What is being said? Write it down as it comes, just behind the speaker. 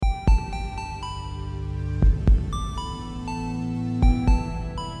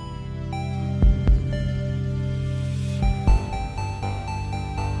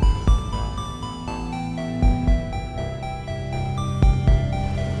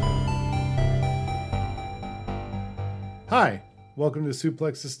Hi, welcome to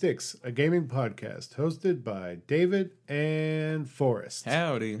Suplex the Sticks, a gaming podcast hosted by David and Forrest.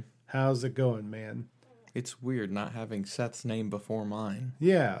 Howdy. How's it going, man? It's weird not having Seth's name before mine.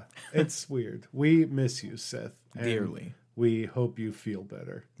 Yeah, it's weird. We miss you, Seth. and Dearly. We hope you feel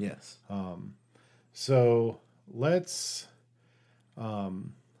better. Yes. So let's,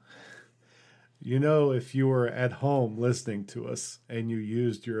 if you were at home listening to us and you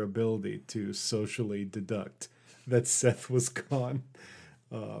used your ability to socially deduct that Seth was gone,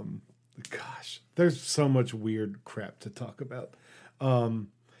 gosh, there's so much weird crap to talk about.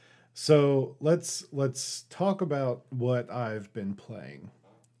 So let's talk about what I've been playing.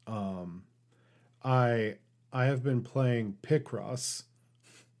 I have been playing Picross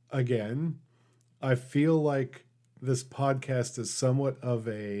again. I feel like this podcast is somewhat of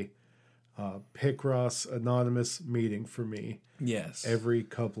a Picross anonymous meeting for me. Yes. Every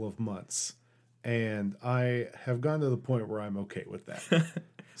couple of months. And I have gotten to the point where I'm okay with that.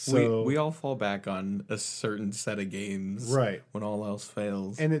 So we all fall back on a certain set of games, right, when all else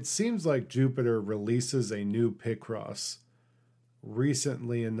fails. And it seems like Jupiter releases a new Picross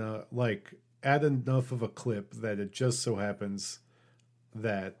recently enough, like at enough of a clip that it just so happens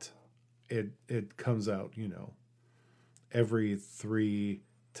that it comes out, every 3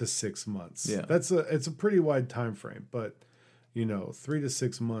 to 6 months. Yeah, it's a pretty wide time frame, but 3 to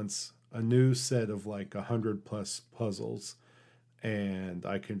 6 months, a new set of like 100 plus puzzles, and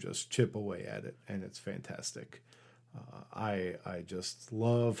I can just chip away at it, and it's fantastic. I just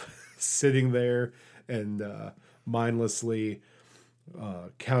love sitting there and mindlessly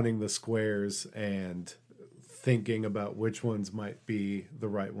counting the squares and thinking about which ones might be the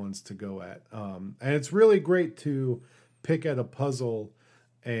right ones to go at. And it's really great to pick at a puzzle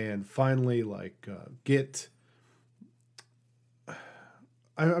and finally get...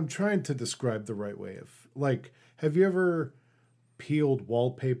 I'm trying to describe the right way of, have you ever peeled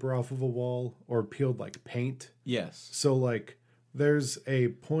wallpaper off of a wall or peeled like paint? Yes. So there's a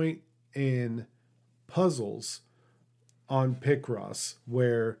point in puzzles on Picross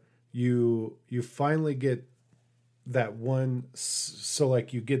where you finally get that one, so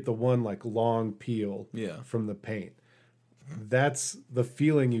you get the one long peel from the paint. That's the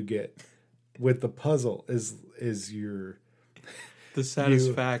feeling you get with the puzzle is your... The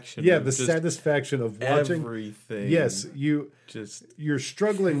satisfaction. The satisfaction of watching everything. Yes, you're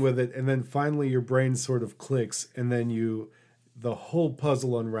struggling with it, and then finally your brain sort of clicks, and then the whole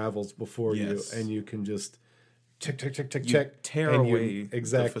puzzle unravels before you, and you can just check, tear away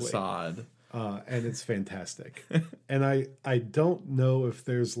the facade. And it's fantastic. And I don't know if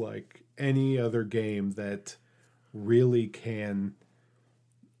there's any other game that really can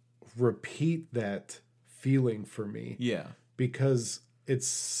repeat that feeling for me. Yeah. Because it's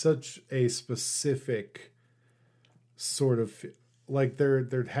such a specific sort of...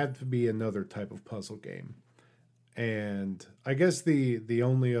 there'd have to be another type of puzzle game. And I guess the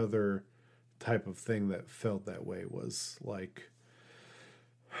only other type of thing that felt that way was like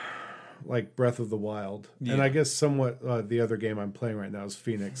Breath of the Wild. Yeah. And I guess somewhat the other game I'm playing right now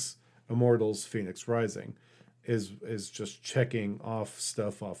is Immortals Phoenix Rising, is just checking off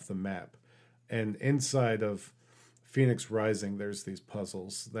stuff off the map. And inside of Phoenix Rising, there's these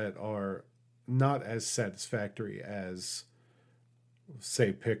puzzles that are not as satisfactory as,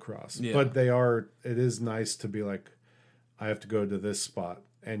 say, Picross. Yeah. But it is nice to be I have to go to this spot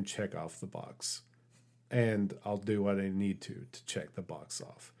and check off the box. And I'll do what I need to check the box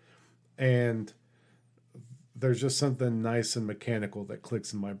off. And there's just something nice and mechanical that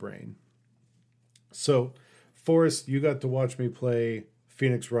clicks in my brain. So, Forrest, you got to watch me play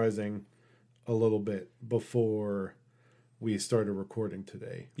Phoenix Rising a little bit before we started recording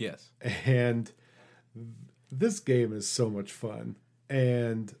today. Yes. And this game is so much fun.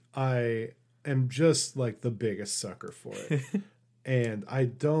 And I am just the biggest sucker for it. And I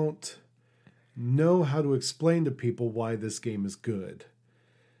don't know how to explain to people why this game is good.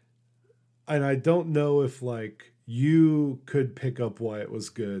 And I don't know if you could pick up why it was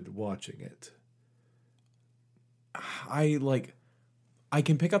good watching it. I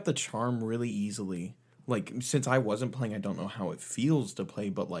can pick up the charm really easily. Since I wasn't playing, I don't know how it feels to play,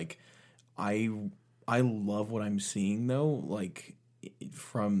 but I love what I'm seeing though.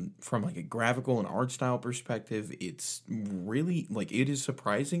 From a graphical and art style perspective, it's really it is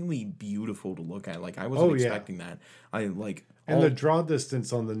surprisingly beautiful to look at. I wasn't expecting that. And the draw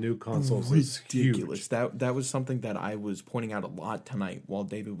distance on the new consoles is ridiculous. Huge. That was something that I was pointing out a lot tonight while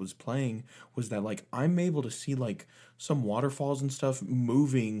David was playing, was that I'm able to see some waterfalls and stuff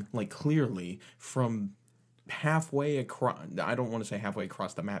moving clearly from halfway across. I don't want to say halfway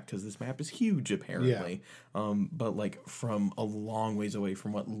across the map because this map is huge apparently. But like from a long ways away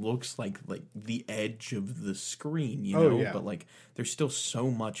from what looks like the edge of the screen, you know. But like there's still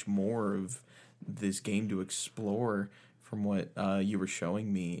so much more of this game to explore from what you were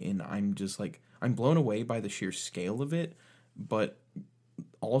showing me, and I'm just like I'm blown away by the sheer scale of it, but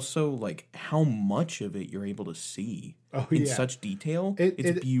also like how much of it you're able to see in such detail.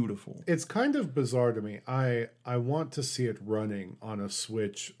 It's beautiful. It's kind of bizarre to me. I want to see it running on a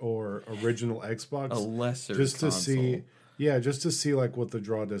Switch or original Xbox, A lesser just to console. see, just to see like what the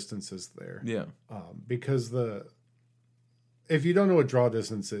draw distance is there. Yeah. Because if you don't know what draw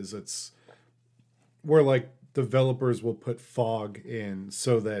distance is, it's where like developers will put fog in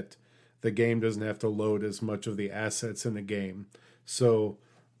so that the game doesn't have to load as much of the assets in the game. So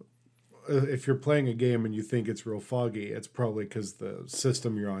if you're playing a game and you think it's real foggy, it's probably because the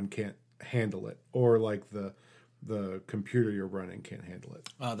system you're on can't handle it, or like the computer you're running can't handle it.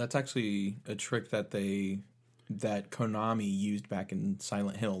 That's actually a trick that Konami used back in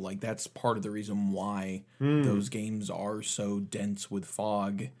Silent Hill. Like that's part of the reason why those games are so dense with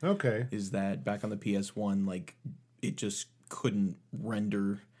fog. Okay. Is that back on the PS1, like it just couldn't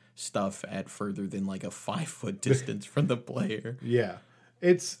render stuff at further than like a 5-foot distance from the player. Yeah.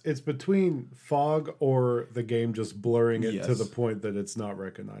 It's between fog or the game just blurring it to the point that it's not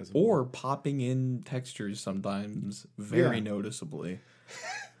recognizable. Or popping in textures sometimes very noticeably.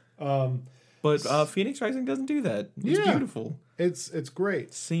 But Phoenix Rising doesn't do that. It's beautiful. It's great.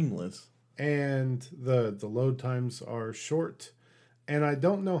 It's seamless. And the load times are short. And I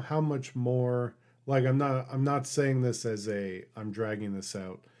don't know how much more, like I'm not saying this as I'm dragging this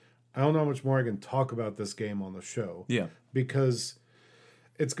out. I don't know how much more I can talk about this game on the show. Yeah. Because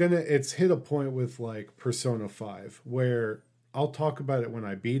it's hit a point with like Persona 5 where I'll talk about it when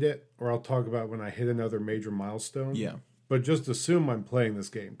I beat it, or I'll talk about it when I hit another major milestone. Yeah. But just assume I'm playing this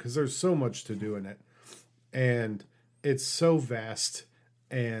game because there's so much to do in it. And it's so vast,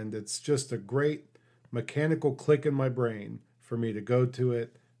 and it's just a great mechanical click in my brain for me to go to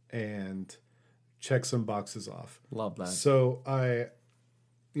it and check some boxes off. Love that. So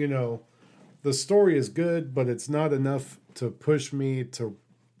the story is good, but it's not enough to push me to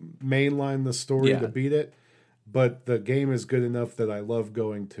mainline the story to beat it. But the game is good enough that I love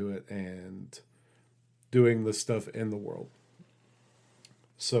going to it and doing the stuff in the world.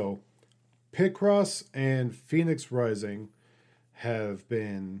 So Picross and Phoenix Rising have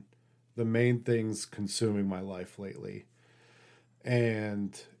been the main things consuming my life lately.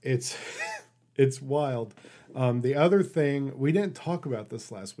 And it's it's wild. The other thing, we didn't talk about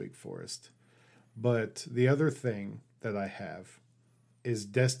this last week, Forrest, but the other thing that I have is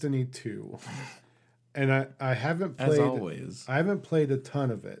Destiny 2. And I haven't played, as always, I haven't played a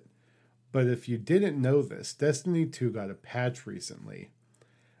ton of it. But if you didn't know this, Destiny 2 got a patch recently.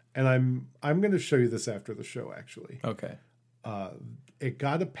 And I'm going to show you this after the show, actually. Okay. It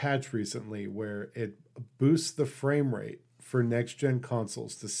got a patch recently where it boosts the frame rate for next-gen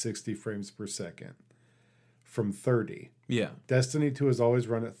consoles to 60 frames per second from 30. Yeah. Destiny 2 has always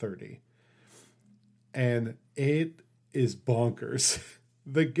run at 30. And it is bonkers.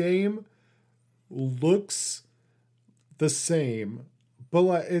 The game looks the same,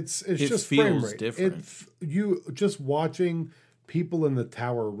 but it's just frame rate. Different. You just watching people in the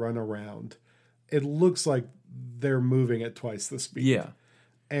tower run around, it looks like they're moving at twice the speed. Yeah.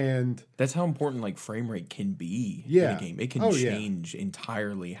 And that's how important like frame rate can be in a game. It can change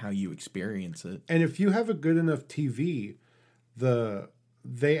entirely how you experience it. And if you have a good enough TV,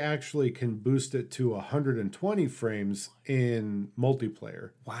 they actually can boost it to 120 frames in multiplayer.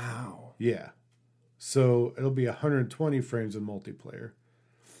 Wow. Yeah. So it'll be 120 frames in multiplayer.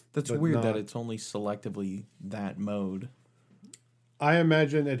 That's weird that it's only selectively that mode. I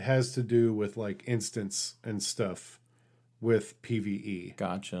imagine it has to do with like instance and stuff with PvE.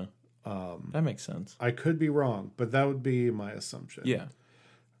 Gotcha. That makes sense. I could be wrong, but that would be my assumption. Yeah.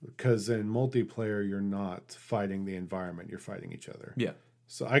 Because in multiplayer, you're not fighting the environment, you're fighting each other. Yeah.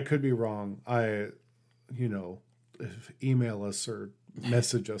 So I could be wrong. Email us or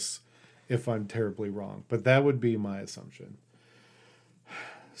message us if I'm terribly wrong, but that would be my assumption.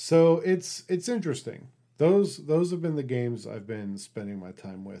 So it's interesting. Those have been the games I've been spending my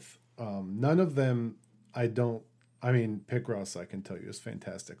time with. None of them Picross, I can tell you, is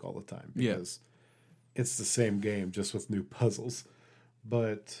fantastic all the time because it's the same game just with new puzzles.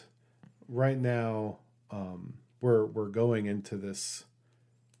 But right now, we're going into this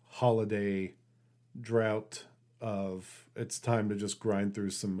holiday drought of it's time to just grind through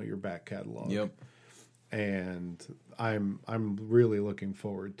some of your back catalog. Yep. And I'm really looking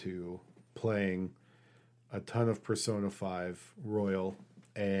forward to playing a ton of Persona 5 Royal,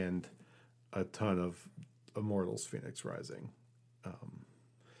 and a ton of Immortals Phoenix Rising.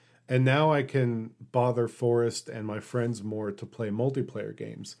 And now I can bother Forrest and my friends more to play multiplayer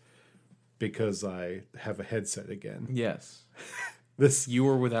games because I have a headset again. Yes. This You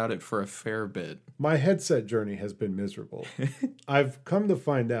were without it for a fair bit. My headset journey has been miserable. I've come to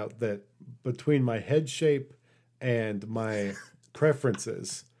find out that between my head shape and my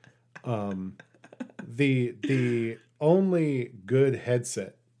preferences, the only good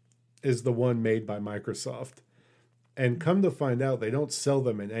headset is the one made by Microsoft. And come to find out, they don't sell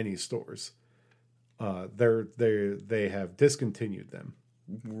them in any stores. They have discontinued them.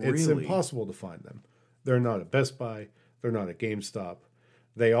 Really? It's impossible to find them. They're not at Best Buy. They're not at GameStop.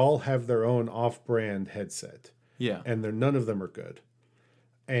 They all have their own off-brand headset. Yeah. And none of them are good.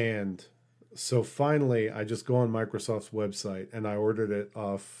 And so finally, I just go on Microsoft's website and I ordered it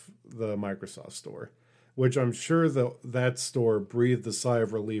off the Microsoft store, which I'm sure that store breathed a sigh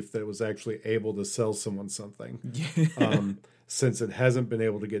of relief that it was actually able to sell someone something, since it hasn't been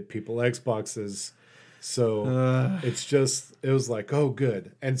able to get people Xboxes. So it was like, oh,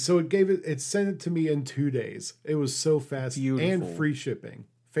 good. And so it sent it to me in 2 days. It was so fast. Beautiful. And free shipping.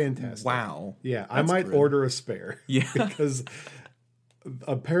 Fantastic. Wow. Yeah, I might order a spare. Yeah. Because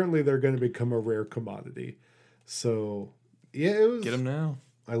apparently they're going to become a rare commodity. So, yeah, it was. Get them now.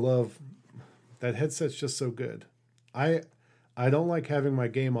 I love that headset's just so good. I don't like having my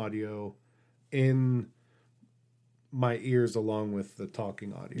game audio in my ears along with the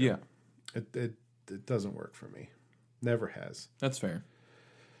talking audio. Yeah. It doesn't work for me. Never has. That's fair.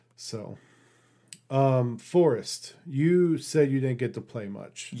 So, Forrest, you said you didn't get to play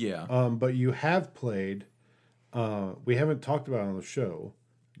much. Yeah. But you have played, we haven't talked about it on the show.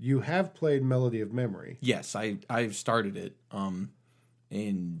 You have played Melody of Memory. Yes, I've started it.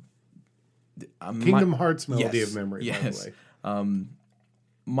 In Kingdom Hearts Melody yes, of Memory, yes. by the way.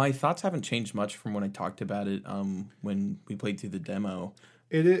 My thoughts haven't changed much from when I talked about it when we played through the demo.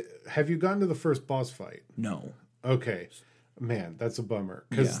 Have you gotten to the first boss fight? No. Okay. Man, that's a bummer.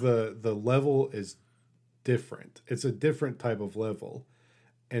 Because the level is different. It's a different type of level.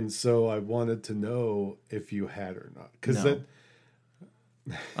 And so I wanted to know if you had or not. Because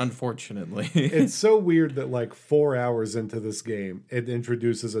unfortunately. It's so weird that like 4 hours into this game, it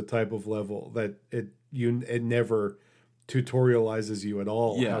introduces a type of level that it never tutorializes you at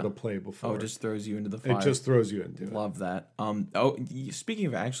all how to play before. Oh, it just throws you into the fire. It just throws you into it. Love that. Speaking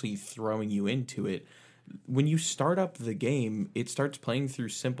of actually throwing you into it, when you start up the game, it starts playing through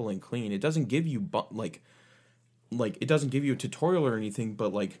simple and clean. It doesn't give you it doesn't give you a tutorial or anything,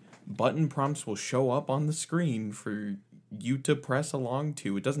 but like button prompts will show up on the screen for you to press along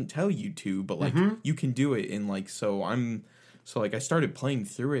to. It doesn't tell you to, but like you can do it in like I started playing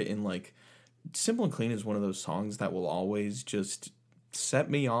through it in like Simple and Clean is one of those songs that will always just set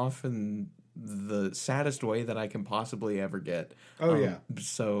me off in the saddest way that I can possibly ever get. Oh, yeah.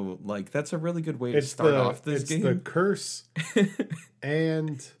 So, like, that's a really good way to start off this game. It's the curse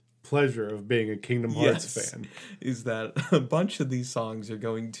and pleasure of being a Kingdom Hearts fan. Is that a bunch of these songs are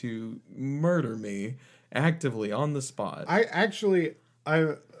going to murder me actively on the spot.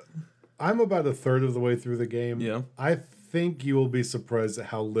 I'm about a third of the way through the game. Yeah. I think you will be surprised at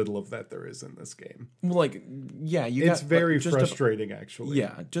how little of that there is in this game. Well, like, yeah, it's very frustrating, actually.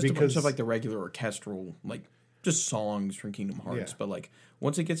 Yeah, just a bunch of like the regular orchestral, like just songs from Kingdom Hearts. Yeah. But like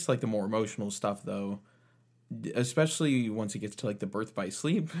once it gets to like the more emotional stuff, though, especially once it gets to like the Birth by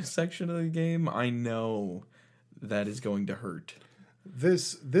Sleep section of the game, I know that is going to hurt.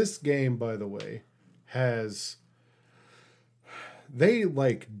 This game, by the way, they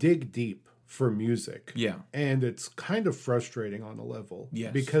like dig deep for music. Yeah. And it's kind of frustrating on a level.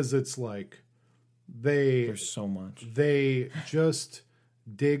 Yes. Because it's like there's so much. They just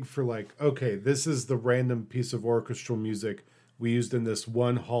dig for like, okay, this is the random piece of orchestral music we used in this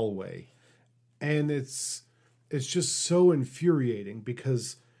one hallway. And it's just so infuriating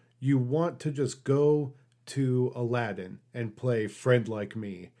because you want to just go to Aladdin and play Friend Like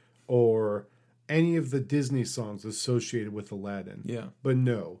Me or any of the Disney songs associated with Aladdin. Yeah. But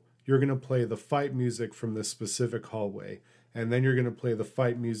no, you're going to play the fight music from this specific hallway, and then you're going to play the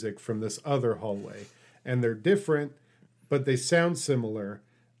fight music from this other hallway. And they're different, but they sound similar,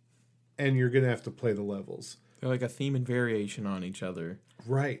 and you're going to have to play the levels. They're like a theme and variation on each other.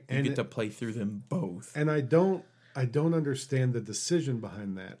 Right. You get to play through them both. And I don't understand the decision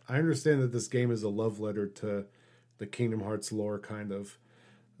behind that. I understand that this game is a love letter to the Kingdom Hearts lore, kind of,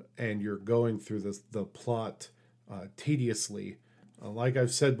 and you're going through the plot tediously. Like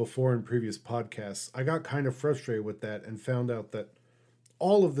I've said before in previous podcasts, I got kind of frustrated with that and found out that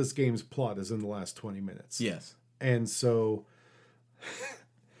all of this game's plot is in the last 20 minutes. Yes. And so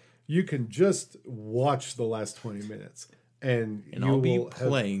you can just watch the last 20 minutes and you I'll be will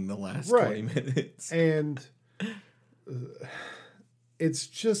playing the last 20 minutes. And it's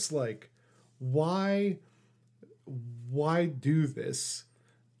just like, why do this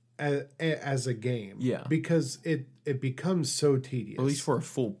as a game? Yeah. Because it becomes so tedious. At least for a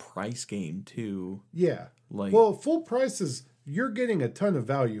full price game too. Yeah. Like, well, full price is, you're getting a ton of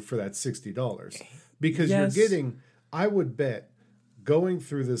value for that $60 because you're getting, I would bet, going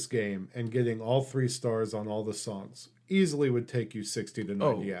through this game and getting all 3 stars on all the songs easily would take you 60 to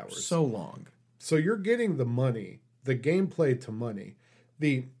 90 hours. So long. So you're getting the money, the gameplay to money.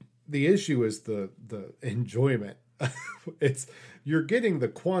 The issue is the enjoyment. You're getting the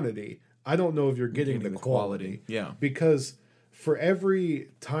quantity. I don't know if you're getting the quality. Yeah. Because for every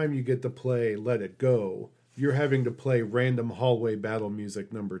time you get to play Let It Go, you're having to play random hallway battle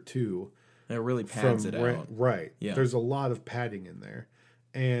music number 2. It really pads it out. Right. Yeah. There's a lot of padding in there.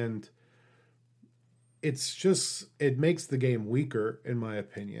 And it's just, it makes the game weaker, in my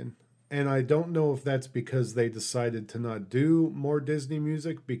opinion. And I don't know if that's because they decided to not do more Disney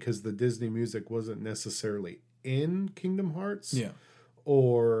music because the Disney music wasn't necessarily in Kingdom Hearts. Yeah.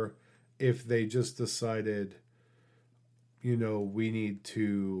 Or if they just decided, we need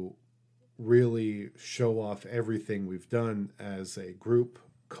to really show off everything we've done as a group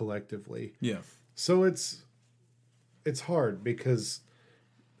collectively. Yeah. So it's hard because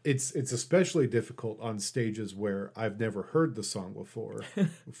it's especially difficult on stages where I've never heard the song before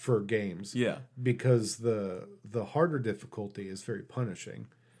for games. Yeah. Because the harder difficulty is very punishing.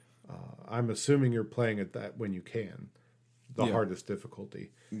 I'm assuming you're playing at that when you can. The hardest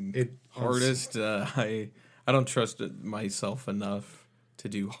difficulty. Hardest. I don't trust myself enough to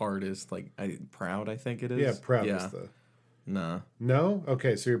do hardest. Like Proud, I think it is. Yeah, Proud is the. Nah. No?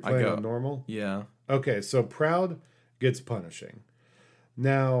 Okay, so you're playing on normal? Yeah. Okay, so Proud gets punishing.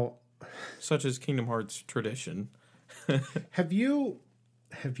 Now, such as Kingdom Hearts tradition. Have you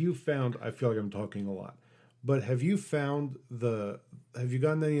found, I feel like I'm talking a lot, but have you gotten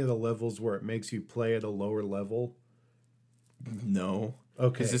any of the levels where it makes you play at a lower level? No.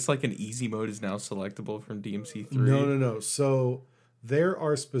 Okay. Is this like an easy mode is now selectable from DMC3? No. So there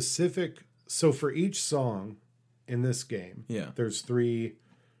are so for each song in this game, there is 3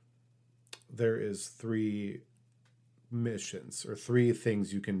 missions or 3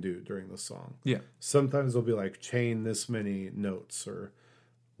 things you can do during the song. Yeah. Sometimes they'll be like chain this many notes or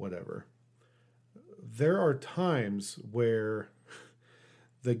whatever. There are times where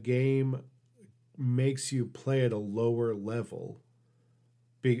the game makes you play at a lower level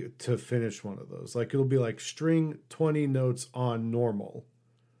to finish one of those. Like it'll be like string 20 notes on normal.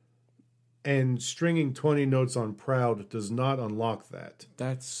 And stringing 20 notes on Proud does not unlock that.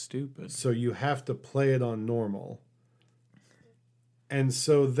 That's stupid. So you have to play it on normal. And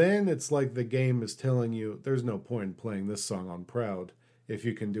so then it's like the game is telling you there's no point in playing this song on Proud if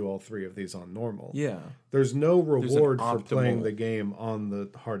you can do all 3 of these on normal. Yeah. There's no reward for playing the game on the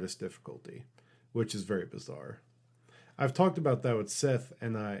hardest difficulty, which is very bizarre. I've talked about that with Seth,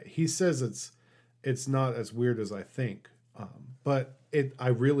 and he says it's not as weird as I think, but I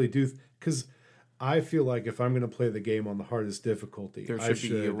really do, because I feel like if I'm going to play the game on the hardest difficulty, there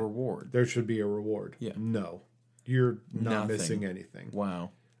should be a reward. There should be a reward. Yeah. No, you're not missing anything. Wow.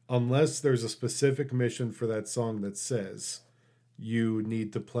 Unless there's a specific mission for that song that says you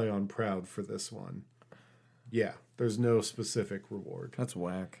need to play on Proud for this one. Yeah, there's no specific reward. That's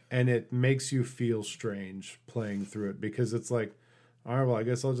whack. And it makes you feel strange playing through it because it's like, all right, well, I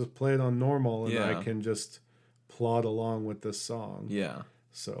guess I'll just play it on normal and I can just plod along with this song. Yeah.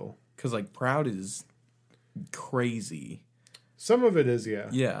 So. Because, like, Proud is crazy. Some of it is, yeah.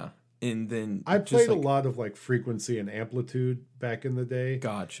 Yeah. And then I played a lot of, like, frequency and amplitude back in the day.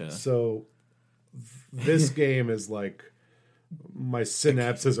 Gotcha. So this game is like, my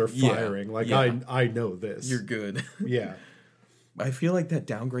synapses are firing. I know this. You're good. Yeah. I feel like that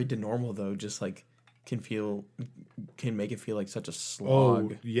downgrade to normal though just like can make it feel like such a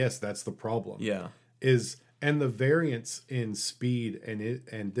slog. Oh, yes, that's the problem. Yeah. And the variance in speed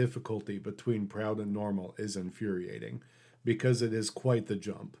and difficulty between Proud and normal is infuriating because it is quite the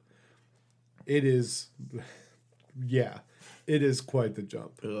jump. It is quite the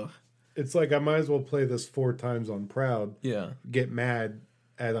jump. Ugh. It's like I might as well play this 4 times on Proud. Yeah. Get mad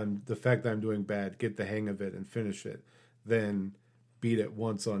at the fact that I'm doing bad, get the hang of it and finish it, then beat it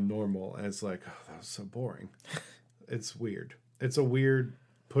once on normal. And it's like, oh, that was so boring. It's weird. It's a weird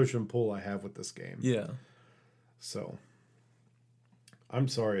push and pull I have with this game. Yeah. So I'm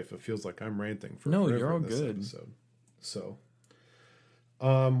sorry if it feels like I'm ranting for no, you're all good. episode. So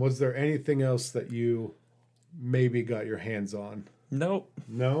Was there anything else that you maybe got your hands on? Nope.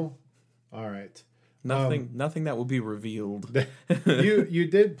 No? All right. Nothing that will be revealed. You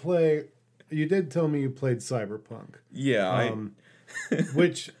did play. You did tell me you played Cyberpunk. Yeah,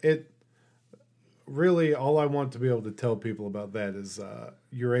 which it really, all I want to be able to tell people about that is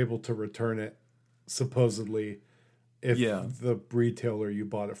you're able to return it supposedly if the retailer you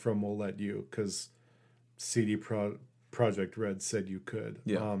bought it from will let you, because Projekt Red said you could.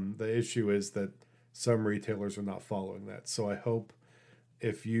 Yeah. The issue is that some retailers are not following that. So I hope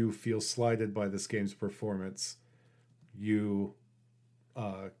if you feel slighted by this game's performance, you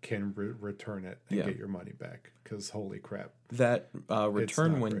can return it and get your money back, because holy crap. That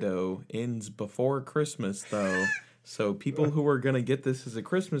return window ends before Christmas, though. So people who are going to get this as a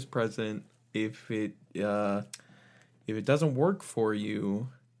Christmas present, if it doesn't work for you...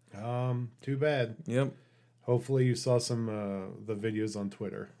 too bad. Yep. Hopefully you saw some the videos on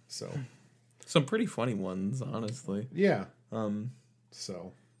Twitter. So some pretty funny ones, honestly. Yeah.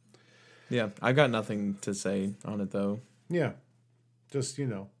 So yeah, I got nothing to say on it though. Yeah. Just,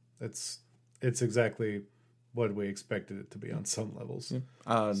 it's exactly what we expected it to be on some levels.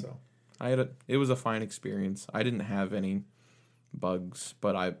 Yeah. So it was a fine experience. I didn't have any bugs,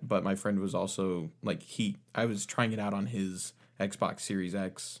 but my friend was also I was trying it out on his Xbox Series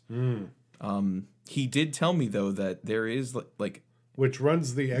X. He did tell me though that there is which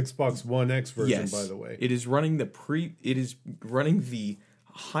runs the Xbox One X version, by the way. It is running the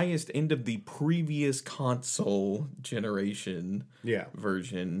highest end of the previous console generation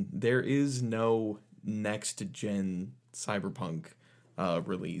version. There is no next gen Cyberpunk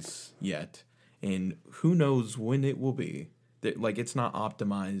release yet, and who knows when it will be. It's not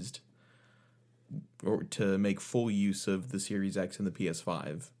optimized or to make full use of the Series X and the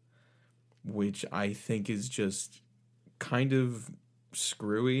PS5, which I think is just kind of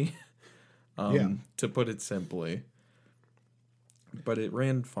screwy, to put it simply. But it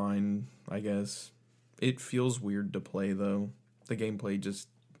ran fine, I guess. It feels weird to play, though. The gameplay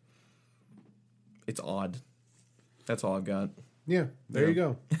it's odd. That's all I've got. Yeah, there you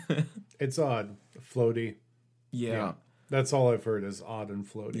go. It's odd. Floaty. Yeah. That's all I've heard is odd and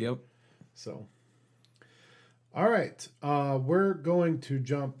floaty. Yep. So, all right. We're going to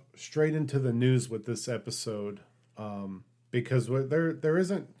jump straight into the news with this episode, because there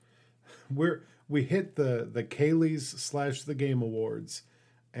isn't... We hit the Kayleys / the Game Awards,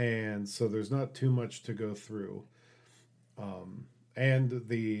 and so there's not too much to go through. And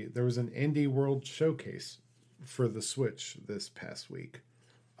there was an Indie World Showcase for the Switch this past week.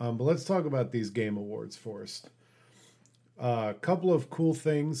 But let's talk about these Game Awards first. A couple of cool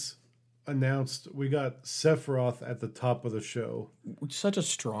things announced. We got Sephiroth at the top of the show. Such a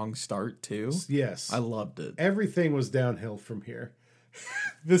strong start, too. Yes. I loved it. Everything was downhill from here.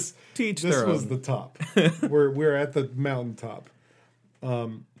 This was the top. We're at the mountaintop.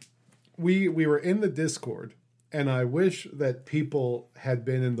 We were in the Discord, and I wish that people had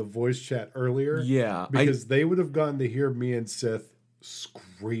been in the voice chat earlier. Yeah, because they would have gotten to hear me and Seth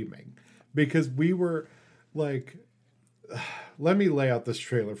screaming, because we were like, let me lay out this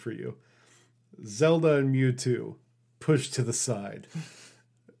trailer for you. Zelda and Mewtwo pushed to the side.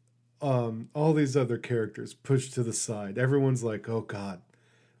 All these other characters pushed to the side. Everyone's like, oh God,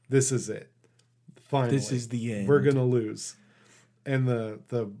 this is it. Finally. This is the end. We're going to lose. And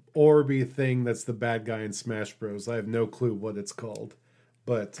the Orby thing that's the bad guy in Smash Bros. I have no clue what it's called.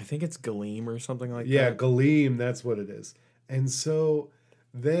 But I think it's Galeem or something like that. Yeah, Galeem, that's what it is. And so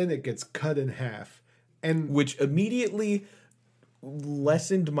then it gets cut in half. Which immediately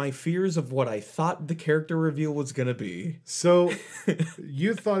lessened my fears of what I thought the character reveal was going to be. So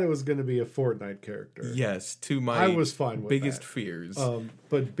you thought it was going to be a Fortnite character. Yes, to my I was fine with biggest that. Fears.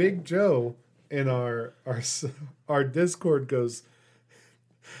 But Big Joe in our Discord goes,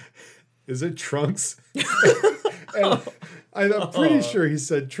 is it Trunks? And I'm pretty sure he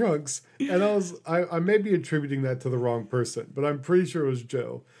said Trunks. And I may be attributing that to the wrong person, but I'm pretty sure it was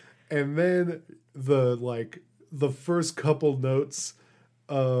Joe. And then the first couple notes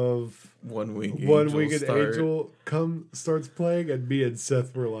of One Winged Angel starts playing, and me and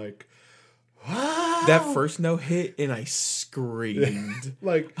Seth were like, wow! That first note hit, and I screamed.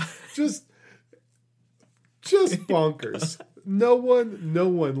 just bonkers. No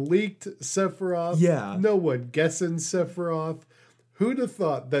one leaked Sephiroth. Yeah. No one guessing Sephiroth. Who'd have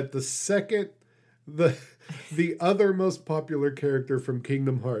thought that the second the other most popular character from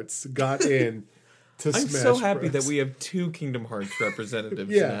Kingdom Hearts got in to I'm Smash so happy Bros. that we have two Kingdom Hearts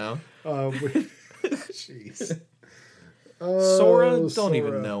representatives now. Jeez. Sora, don't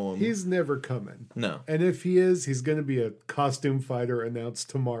even know him. He's never coming. No. And if he is, he's going to be a costume fighter announced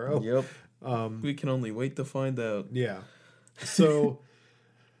tomorrow. Yep. We can only wait to find out. Yeah. So,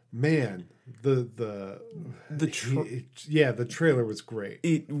 man, the trailer was great.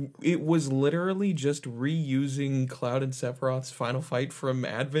 It was literally just reusing Cloud and Sephiroth's final fight from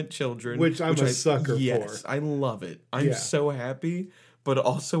Advent Children, which I'm a sucker for. Yes, I love it. I'm so happy. But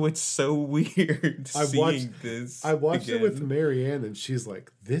also, it's so weird seeing this. I watched it with Marianne, and she's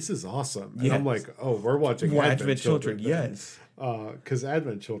like, "This is awesome," and I'm like, "Oh, we're watching Advent Children." Yes, because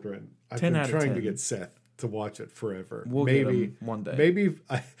Advent Children, I've been trying to get Seth to watch it forever. We'll maybe get him one day. Maybe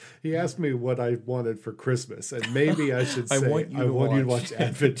he asked me what I wanted for Christmas, and maybe I should say I want you to watch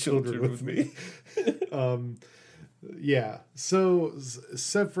Advent Children with me. Yeah. So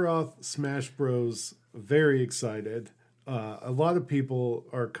Sephiroth, Smash Bros. Very excited. A lot of people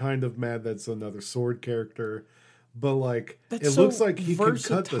are kind of mad that's another Sword character, but like it looks like he could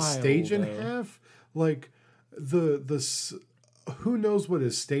cut the stage in half. Like the who knows what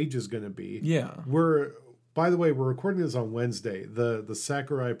his stage is going to be? Yeah. By the way, we're recording this on Wednesday. The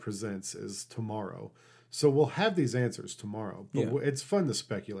Sakurai Presents is tomorrow, so we'll have these answers tomorrow. But it's fun to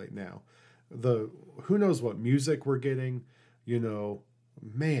speculate now. Who knows what music we're getting?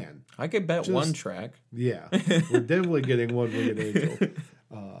 Man, I could bet one track. Yeah, we're definitely getting One Winged Angel.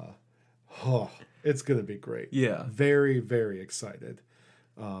 It's gonna be great. Yeah, very, very excited.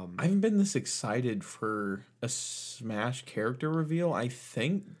 I haven't been this excited for a Smash character reveal, I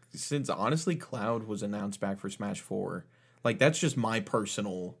think, since honestly Cloud was announced back for Smash 4. Like, that's just my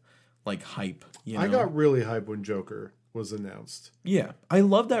personal hype. I got really hyped when Joker was announced. Yeah, I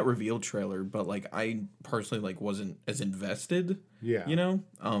love that reveal trailer, but I personally wasn't as invested. Yeah,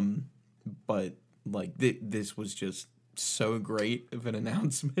 but this was just so great of an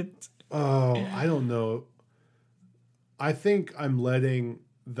announcement. Oh, I don't know. I think I'm letting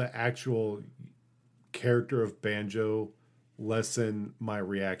the actual character of Banjo lessen my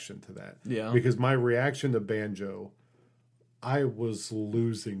reaction to that. Yeah, because my reaction to Banjo, I was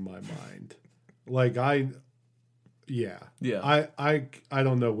losing my mind. Yeah. I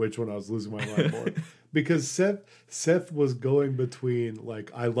don't know which one I was losing my mind for. Because Seth was going between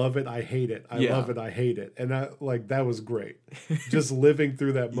I love it, I hate it, I love it, I hate it. And that was great. Just living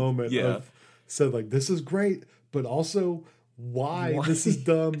through that moment of Seth this is great, but also why? This is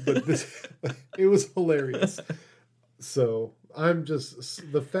dumb, but it was hilarious. So I'm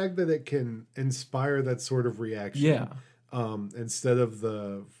just the fact that it can inspire that sort of reaction. Instead of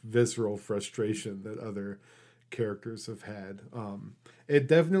the visceral frustration that other characters have had. It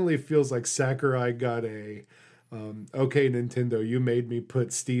definitely feels like Sakurai got a okay, Nintendo, you made me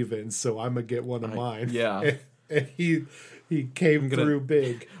put Steve in, so I'm gonna get one of mine. Yeah. And he came through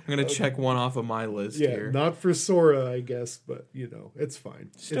big. I'm gonna check one off of my list here. Not for Sora, I guess, but it's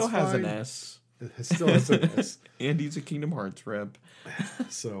fine. Still has an S. It still has an S. And he's a Kingdom Hearts rep.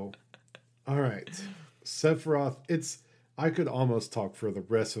 So, all right. Sephiroth, I could almost talk for the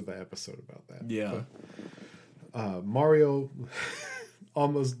rest of the episode about that. Yeah. But, Mario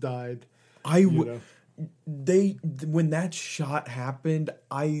almost died. When that shot happened,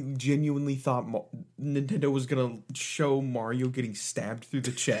 I genuinely thought Nintendo was gonna show Mario getting stabbed through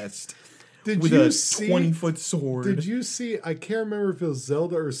the chest with a 20-foot sword. Did you see? I can't remember if it was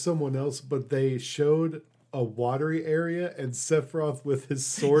Zelda or someone else, but they showed a watery area and Sephiroth with his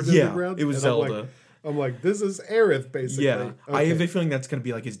sword in the ground. It was Zelda. I'm like, this is Aerith, basically. Yeah, okay. I have a feeling that's going to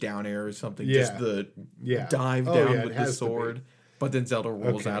be his down air or something. Yeah. Just the dive down with the sword. But then Zelda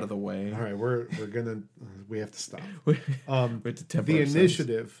rolls out of the way. All right, we have to stop. We have to temper the ourselves.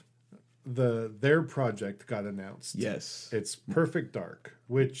 Initiative, their project got announced. Yes. It's Perfect Dark,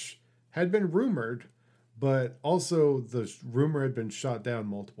 which had been rumored, but also the rumor had been shot down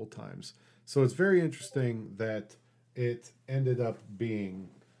multiple times. So it's very interesting that it ended up being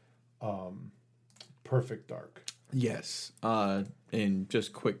Perfect Dark. Yes. In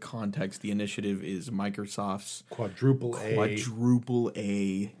just quick context, the Initiative is Microsoft's quadruple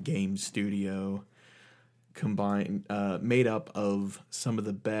A game studio made up of some of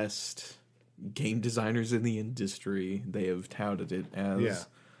the best game designers in the industry. They have touted it as. Yeah.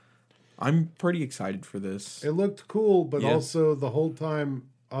 I'm pretty excited for this. It looked cool, but also the whole time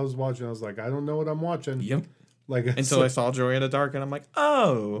I was watching, I was like, I don't know what I'm watching. Yep. Until I saw Joy in the Dark, and I'm like,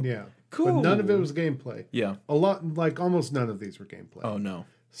 oh, yeah, cool. But none of it was gameplay. Yeah, a lot, almost none of these were gameplay. Oh no.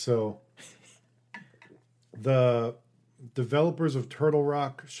 So the developers of Turtle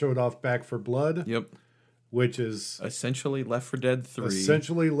Rock showed off Back 4 Blood. Yep. Which is essentially Left 4 Dead 3.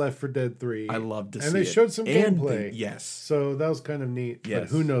 Essentially Left 4 Dead 3. I love to see it. And they showed some gameplay. Yes. So that was kind of neat. Yes. But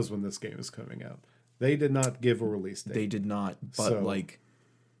who knows when this game is coming out. They did not give a release date. They did not, but like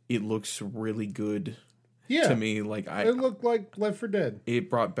it looks really good to me. Like it looked like Left 4 Dead. It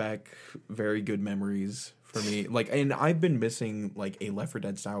brought back very good memories for me. Like, and I've been missing like a Left 4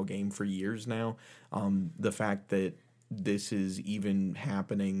 Dead style game for years now. The fact that this is even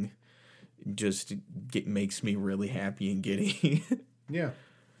happening just makes me really happy and giddy. Yeah,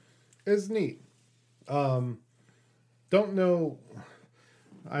 it's neat. Don't know.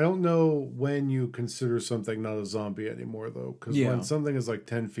 I don't know when you consider something not a zombie anymore, though, because when something is like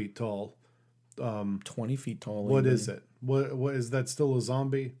 10 feet tall, 20 feet tall. What is it? What is that still a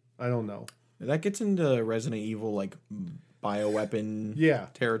zombie? I don't know. That gets into Resident Evil like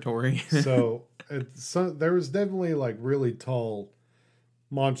bioweapon territory. So there was definitely like really tall,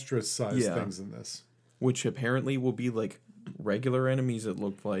 monstrous size things in this, which apparently will be like regular enemies. It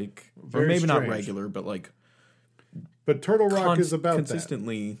looked like, very or maybe strange. not regular, but like. But Turtle Rock is about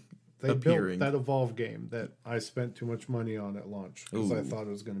consistently that. They appearing. built that Evolve game that I spent too much money on at launch because I thought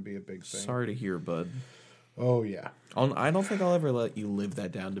it was going to be a big thing. Sorry to hear, bud. Oh yeah. I don't think I'll ever let you live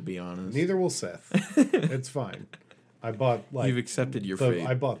that down. To be honest, neither will Seth. It's fine. I bought you've accepted your fate.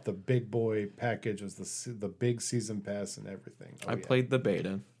 I bought the big boy package as the big season pass and everything. I played the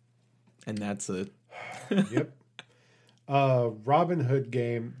beta, and that's it. Yep. Robin Hood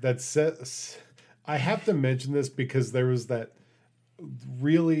game that says. I have to mention this because there was that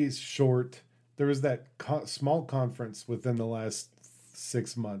really short. There was that small conference within the last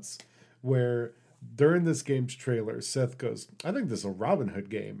 6 months where during this game's trailer, Seth goes, "I think this is a Robin Hood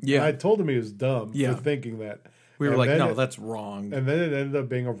game." Yeah, and I told him he was dumb for thinking that. We were like, "No, that's wrong." And then it ended up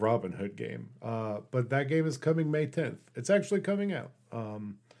being a Robin Hood game. But that game is coming May 10th. It's actually coming out.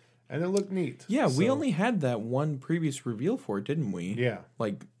 And it looked neat. Yeah, we only had that one previous reveal for it, didn't we? Yeah.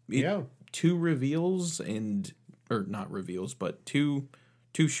 Like, 2 reveals or not reveals, but two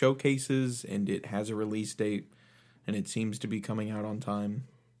showcases, and it has a release date, and it seems to be coming out on time.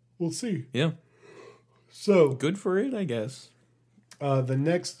 We'll see. Yeah. So good for it, I guess. The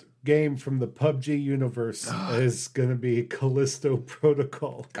next game from the PUBG universe is going to be Callisto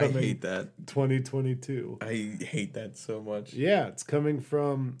Protocol. I hate that. 2022. I hate that so much. Yeah, it's coming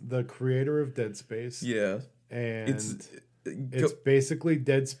from the creator of Dead Space. Yeah. And it's basically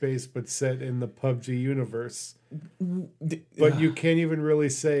Dead Space, but set in the PUBG universe. But you can't even really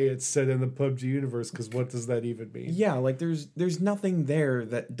say it's set in the PUBG universe because what does that even mean? Yeah, like there's nothing there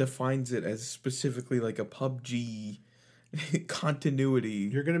that defines it as specifically like a PUBG continuity.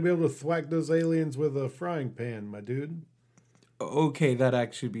 You're going to be able to thwack those aliens with a frying pan, my dude. Okay, that'd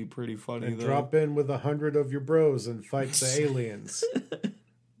actually be pretty funny, and drop in with 100 of your bros and fight the aliens.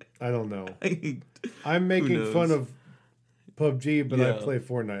 I don't know. I'm making fun of PUBG, but I play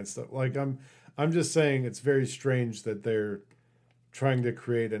Fortnite stuff. Like I'm just saying it's very strange that they're trying to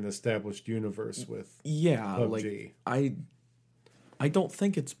create an established universe with PUBG. Like I don't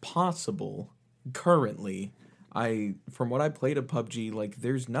think it's possible currently. From what I played of PUBG, like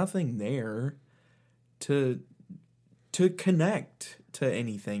there's nothing there to connect to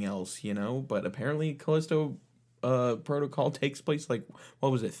anything else, you know? But apparently Callisto Protocol takes place like,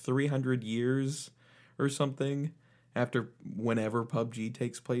 what was it, 300 years or something after whenever PUBG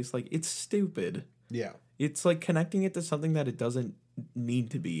takes place. Like, it's stupid. Yeah. It's like connecting it to something that it doesn't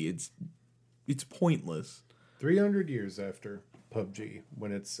need to be. It's pointless. 300 years after PUBG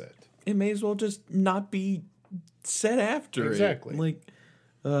when it's set. It may as well just not be set after exactly. It. Like,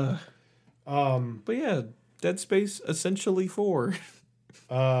 but yeah, Dead Space essentially 4.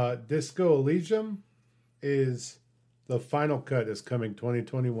 Disco Elysium is the final cut is coming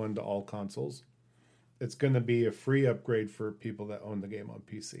 2021 to all consoles. It's going to be a free upgrade for people that own the game on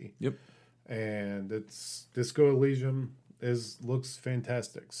PC. Yep. And it's Disco Elysium looks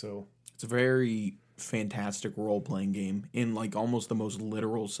fantastic. So it's a very fantastic role-playing game in like almost the most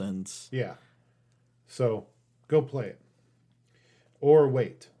literal sense. Yeah. So go play it. Or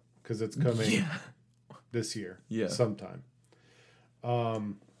wait, because it's coming this year. Yeah. Sometime.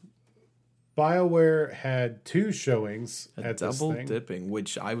 BioWare had 2 showings at this thing. Double dipping,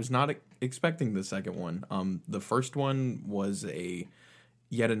 which I was not expecting the second one. The first one was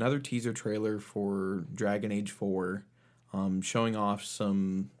yet another teaser trailer for Dragon Age 4, showing off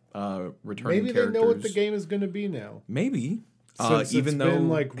some returning characters. Maybe they know what the game is going to be now. Maybe. Since even though been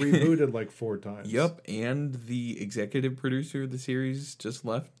like rebooted like 4 times. Yep, and the executive producer of the series just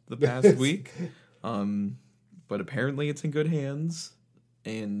left the past week. But apparently it's in good hands.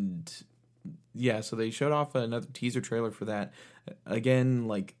 And yeah, so they showed off another teaser trailer for that. Again,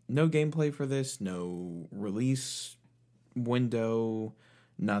 like no gameplay for this, no release window,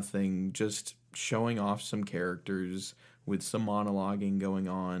 nothing, just showing off some characters with some monologuing going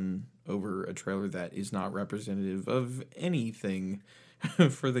on over a trailer that is not representative of anything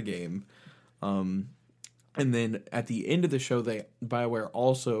for the game. And then at the end of the show, BioWare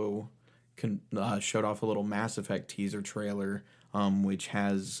also showed off a little Mass Effect teaser trailer, which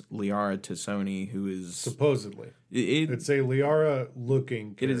has Liara Tassoni, who is supposedly it's a Liara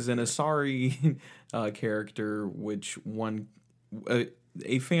looking character. It is an Asari character, which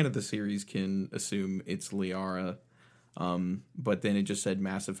a fan of the series can assume it's Liara. But then it just said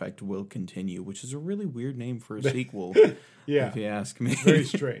Mass Effect will continue, which is a really weird name for a sequel. Yeah, if you ask me. Very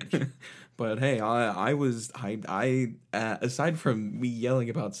strange. But hey, I aside from me yelling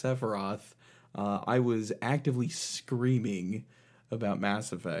about Sephiroth, I was actively screaming about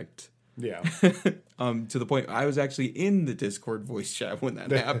Mass Effect. Yeah. To the point I was actually in the Discord voice chat when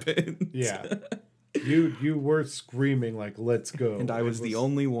that happened. Yeah. You were screaming like, let's go. And I was the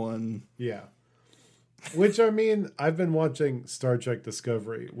only one. Yeah. Which, I mean, I've been watching Star Trek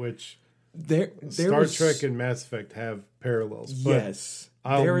Discovery, which Star Trek and Mass Effect have parallels. But yes.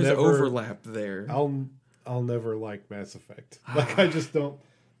 There is overlap there. I'll never like Mass Effect. Like, I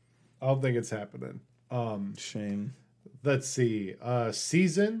don't think it's happening. Shame. Let's see.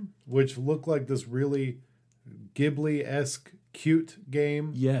 Season, which looked like this really Ghibli-esque cute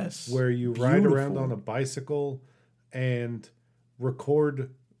game. Yes. Where you ride around on a bicycle and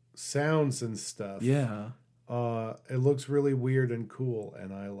record sounds and stuff. Yeah. It looks really weird and cool,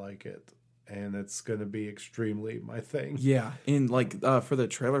 and I like it. And it's going to be extremely my thing. Yeah. And like for the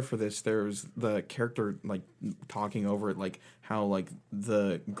trailer for this, there's the character like talking over it, like how like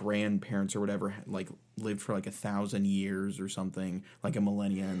the grandparents or whatever like lived for like 1,000 years or something, like a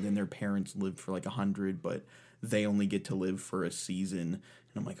millennia, and then their parents lived for like 100, but they only get to live for a season.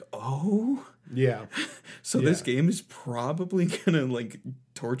 And I'm like, oh yeah. So this game is probably gonna like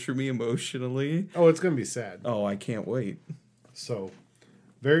torture me emotionally. Oh, it's gonna be sad. Oh, I can't wait. So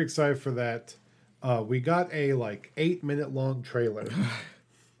very excited for that. We got a like 8-minute long trailer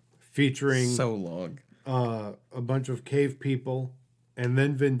featuring so long a bunch of cave people and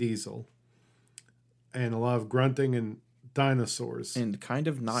then Vin Diesel and a lot of grunting and dinosaurs and kind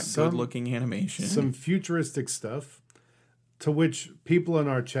of not good looking animation. Some futuristic stuff, to which people in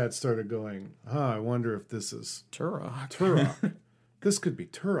our chat started going, I wonder if this is Turok. This could be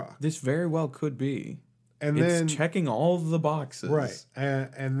Turok. This very well could be. And it's then checking all the boxes. Right.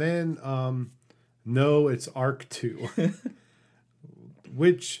 And then no, it's Ark 2.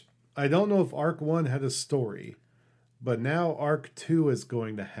 Which I don't know if Ark 1 had a story, but now Ark 2 is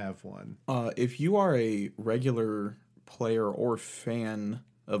going to have one. If you are a regular player or fan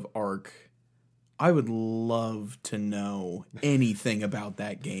of Ark, I would love to know anything about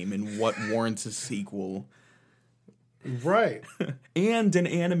that game and what warrants a sequel. Right. And an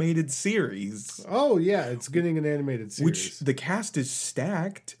animated series. Oh, yeah, it's getting an animated series. Which the cast is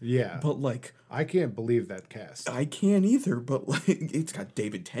stacked. Yeah. But, like... I can't believe that cast. I can't either, but, like, it's got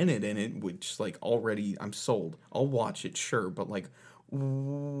David Tennant in it, which, like, already... I'm sold. I'll watch it, sure, but, like,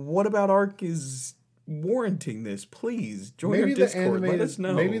 what about Ark is warranting this? Please, join our Discord. Let us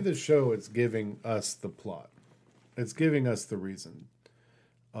know. Maybe the show is giving us the plot. It's giving us the reason.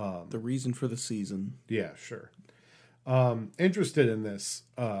 The reason for the season. Yeah, sure. Interested in this,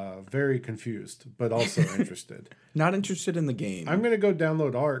 very confused, but also interested. Not interested in the game. I'm gonna go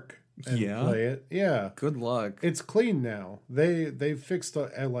download Ark and play it. Yeah. Good luck. It's clean now. They fixed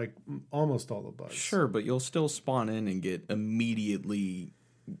like almost all the bugs. Sure, but you'll still spawn in and get immediately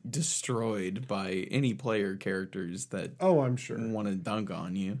destroyed by any player characters that I'm sure want to dunk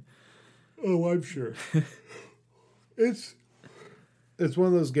on you. Oh, I'm sure. It's one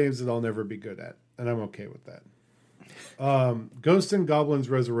of those games that I'll never be good at, and I'm okay with that. Ghosts and Goblins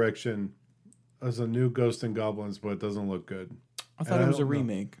Resurrection is a new Ghosts and Goblins, but it doesn't look good. I thought it was a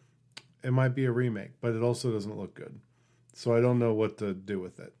remake. It might be a remake, but it also doesn't look good. So I don't know what to do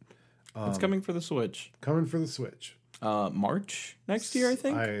with it. It's coming for the Switch. Coming for the Switch. March next year, I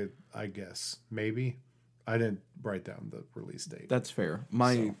think. I guess. Maybe. I didn't write down the release date. That's fair.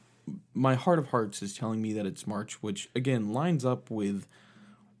 My heart of hearts is telling me that it's March, which, again, lines up with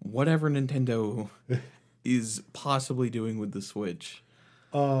whatever Nintendo... is possibly doing with the Switch.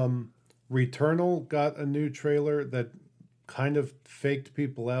 Returnal got a new trailer that kind of faked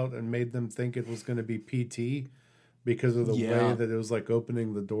people out and made them think it was going to be PT because of the way that it was like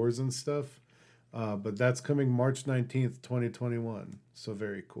opening the doors and stuff. But that's coming March 19th, 2021. So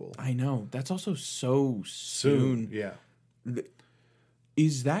very cool. I know. That's also so soon. Yeah.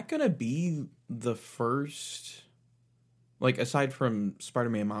 Is that going to be the first, like, aside from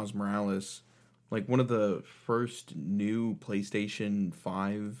Spider-Man Miles Morales, like one of the first new PlayStation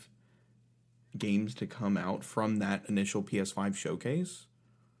 5 games to come out from that initial PS5 showcase.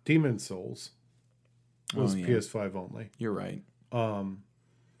 Demon's Souls was PS5 only. You're right. But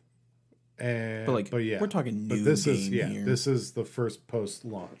yeah, we're talking new this game is here. This is the first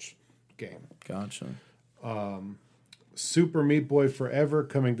post-launch game. Gotcha. Super Meat Boy Forever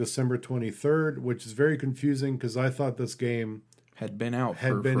coming December 23rd, which is very confusing because I thought this game Had been out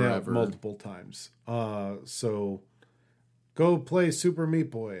forever. Multiple times. So go play Super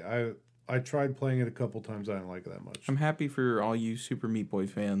Meat Boy. I tried playing it a couple times. I didn't like it that much. I'm happy for all you Super Meat Boy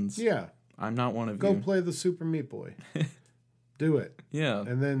fans. Yeah. I'm not one of Go you. play the Super Meat Boy. Do it. Yeah.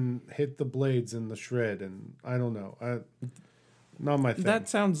 And then hit the blades in the shred, and I don't know. Not my thing. That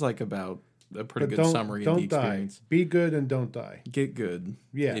sounds like about a pretty good summary of the experience. Die. Be good and don't die. Get good.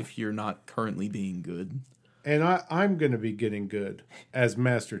 Yeah. If you're not currently being good. And I'm going to be getting good as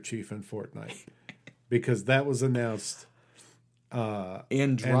Master Chief in Fortnite because that was announced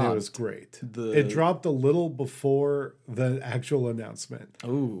and dropped. And it was great. It dropped a little before the actual announcement.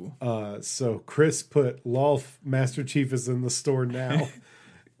 Oh. So Chris put Lolf Master Chief is in the store now.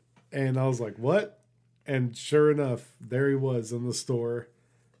 And I was like, what? And sure enough, there he was in the store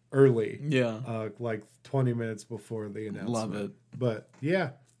early. Yeah. Like 20 minutes before the announcement. Love it. But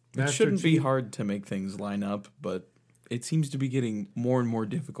yeah. It shouldn't be hard to make things line up, but it seems to be getting more and more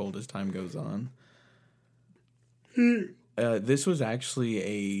difficult as time goes on. This was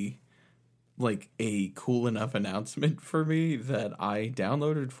actually a cool enough announcement for me that I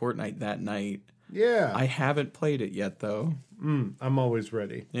downloaded Fortnite that night. Yeah. I haven't played it yet, though. I'm always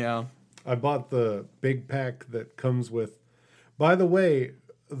ready. Yeah. I bought the big pack that comes with... By the way,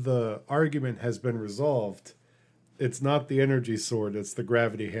 the argument has been resolved. It's not the energy sword, it's the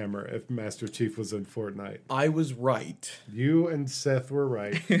gravity hammer if Master Chief was in Fortnite. I was right. You and Seth were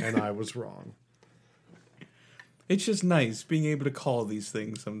right, and I was wrong. It's just nice being able to call these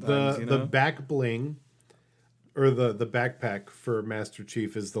things sometimes, The back bling, or the backpack for Master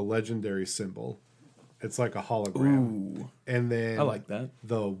Chief is the legendary symbol. It's like a hologram. Ooh. And then I like that.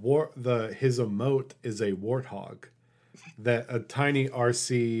 His emote is a warthog. A tiny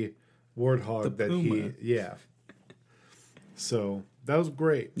RC warthog that Puma. So that was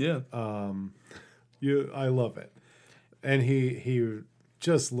great. Yeah. I love it. And he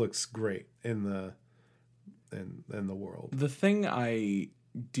just looks great in the world. The thing I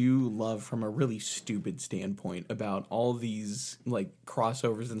do love from a really stupid standpoint about all these like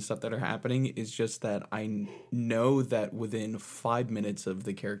crossovers and stuff that are happening is just that I know that within 5 minutes of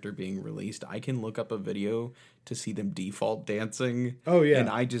the character being released, I can look up a video to see them default dancing. Oh yeah.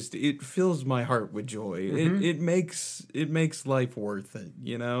 And it fills my heart with joy. Mm-hmm. It makes life worth it,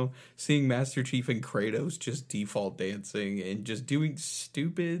 you know? Seeing Master Chief and Kratos just default dancing and just doing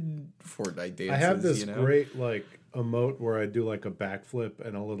stupid Fortnite dances. I have this great like emote where I do like a backflip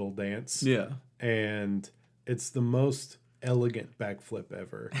and a little dance. Yeah. And it's the most elegant backflip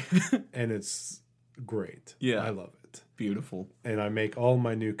ever. And it's great. Yeah. I love it. Beautiful. And I make all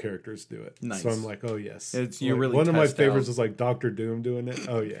my new characters do it. Nice. So I'm like, oh yes. You're really one of my test favorites out. is like Dr. Doom doing it.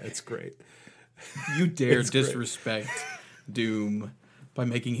 Oh yeah, it's great. You dare It's great. disrespect Doom by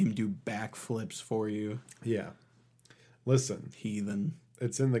making him do backflips for you. Yeah. Listen, Heathen.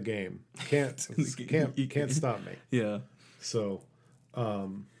 it's in the game. Can't stop me. Yeah. So, I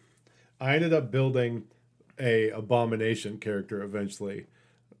ended up building a Abomination character eventually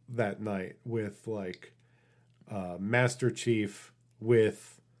that night with like Master Chief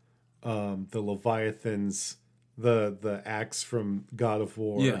with the Leviathans, the axe from God of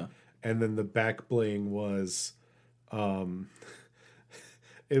War, Yeah. and then the back bling was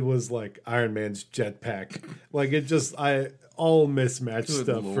it was like Iron Man's jetpack. Like it just all mismatched Good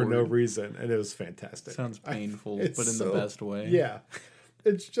stuff for no Lord. reason, and it was fantastic. Sounds painful, It's but in so- the best way. Yeah.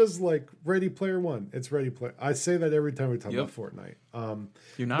 It's just like Ready Player One. It's Ready Player. I say that every time we talk Yep. about Fortnite.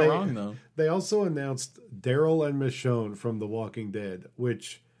 You're not wrong, though. They also announced Daryl and Michonne from The Walking Dead,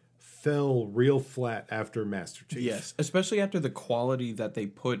 which fell real flat after Master Chief. Yes. Especially after the quality that they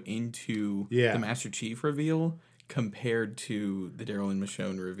put into Yeah. the Master Chief reveal compared to the Daryl and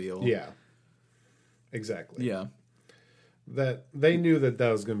Michonne reveal. Yeah. Exactly. Yeah. That they knew that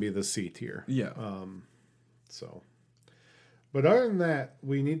was going to be the C tier. Yeah. So, but other than that,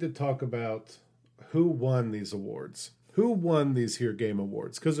 we need to talk about who won these awards. Who won these here game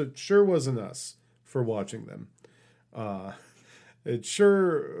awards? Because it sure wasn't us for watching them. It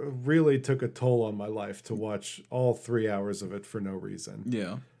sure really took a toll on my life to watch all 3 hours of it for no reason.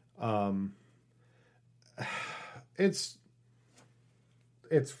 Yeah. It's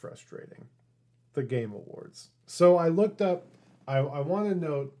frustrating, the game awards. So I looked up, I want to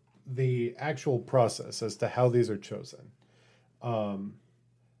note the actual process as to how these are chosen.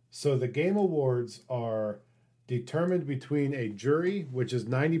 So the Game Awards are determined between a jury, which is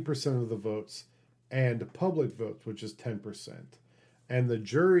 90% of the votes, and public votes, which is 10%. And the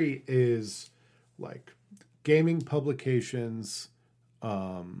jury is like gaming publications.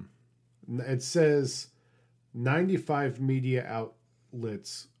 It says 95 media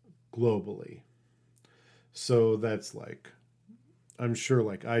outlets globally. So that's like, I'm sure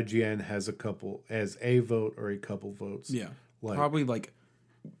like IGN has a vote or a couple votes. Yeah. Like, probably like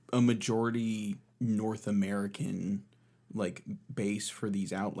a majority North American like base for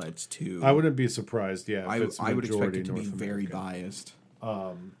these outlets too. I wouldn't be surprised. Yeah, I would expect it to be very biased.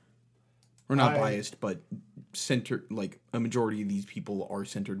 Or not biased, but centered. Like a majority of these people are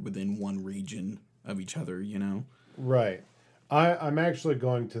centered within one region of each other. You know. Right. I'm actually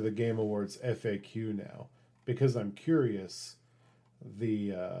going to the Game Awards FAQ now because I'm curious.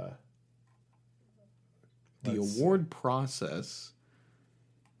 The award process.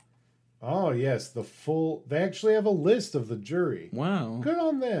 Oh, yes, they actually have a list of the jury. Wow. Good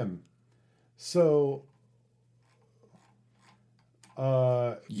on them. So,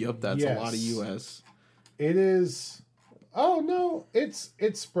 yep, that's a lot of US. It is. Oh, no, it's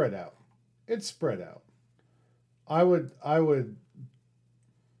spread out. It's spread out. I would,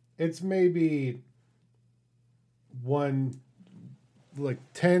 it's maybe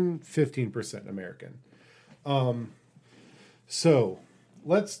 10-15% American. So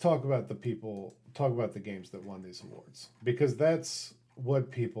let's talk about the games that won these awards, because that's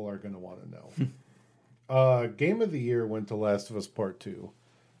what people are going to want to know. Game of the year went to Last of Us Part 2.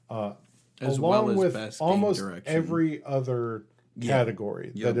 As along well as with best almost game direction. every other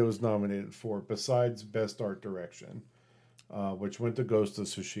category that it was nominated for, besides Best Art Direction, which went to Ghost of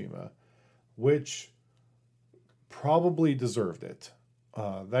Tsushima, which probably deserved it.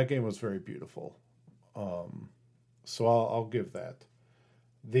 That game was very beautiful. So I'll give that.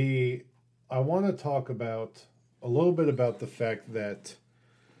 I want to talk about a little bit about the fact that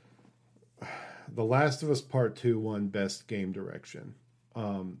The Last of Us Part 2 won Best Game Direction.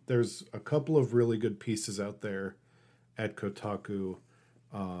 There's a couple of really good pieces out there at Kotaku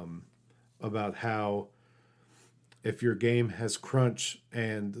about how if your game has crunch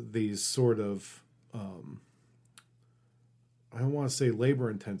and these sort of I don't want to say labor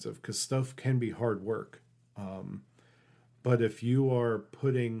intensive, because stuff can be hard work. But if you are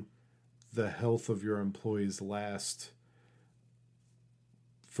putting the health of your employees last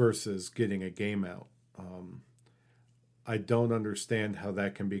versus getting a game out, I don't understand how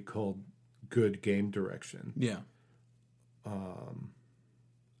that can be called good game direction. Yeah.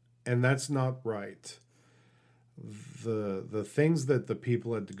 And that's not right. The things that the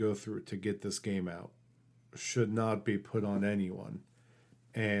people had to go through to get this game out should not be put on anyone.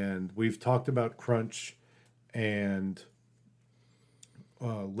 And we've talked about crunch and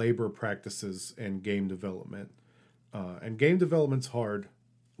labor practices in game development. And game development's hard.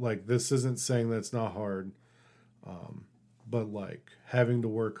 Like, this isn't saying that it's not hard. But like having to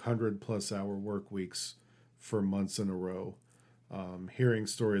work 100+ hour work weeks for months in a row, hearing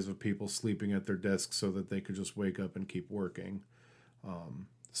stories of people sleeping at their desks so that they could just wake up and keep working.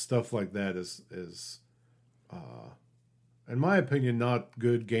 Stuff like that is in my opinion, not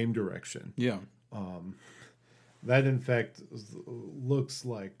good game direction. Yeah. That in fact looks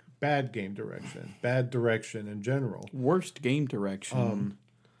like bad game direction, bad direction in general. Worst game direction.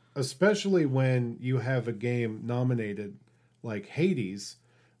 Especially when you have a game nominated like Hades,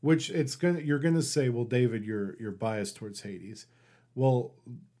 which you're gonna say, well, David, you're biased towards Hades. Well,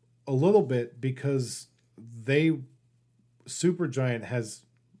 a little bit, because Supergiant has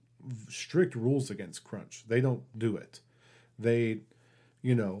strict rules against crunch. They don't do it. They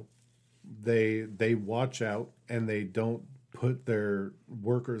watch out, and they don't put their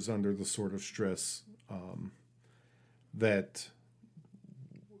workers under the sort of stress that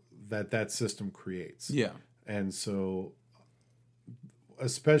system creates. Yeah. And so,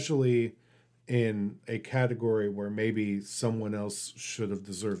 especially in a category where maybe someone else should have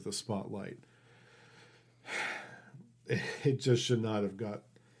deserved the spotlight, it just should not have got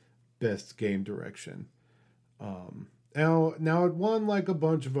best game direction. Now it won like a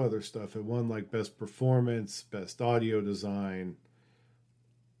bunch of other stuff. It won like best performance, best audio design,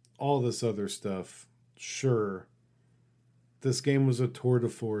 all this other stuff. Sure, this game was a tour de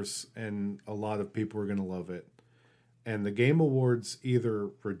force, and a lot of people were going to love it. And the Game Awards either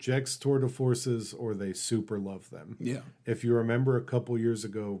rejects tour de forces or they super love them. Yeah. If you remember a couple years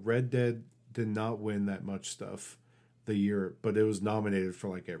ago, Red Dead did not win that much stuff the year, but it was nominated for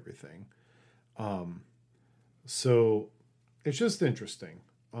like everything. So it's just interesting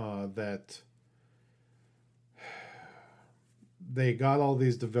that they got all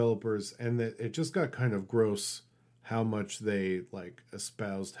these developers, and it just got kind of gross how much they like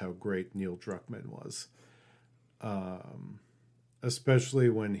espoused how great Neil Druckmann was. Especially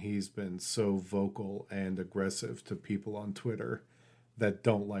when he's been so vocal and aggressive to people on Twitter that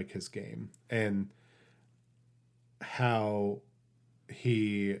don't like his game, and how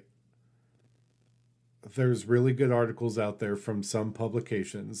there's really good articles out there from some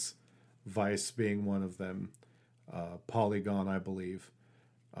publications, Vice being one of them, Polygon, I believe,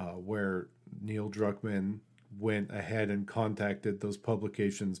 where Neil Druckmann went ahead and contacted those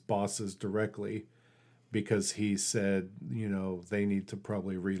publications' bosses directly because he said, they need to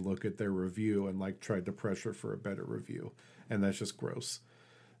probably relook at their review, and like tried to pressure for a better review. And that's just gross.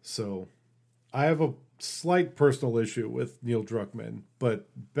 So I have a slight personal issue with Neil Druckmann, but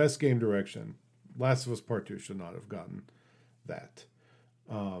best game direction, Last of Us Part 2 should not have gotten that.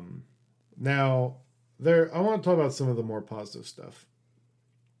 Now, I want to talk about some of the more positive stuff.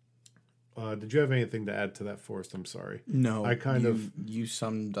 Did you have anything to add to that, Forrest? I'm sorry. No, you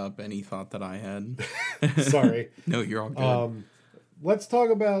summed up any thought that I had. Sorry. No, you're all good. Let's talk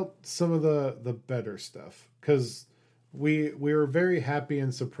about some of the better stuff, because we were very happy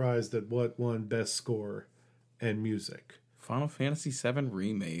and surprised at what won Best Score and Music. Final Fantasy VII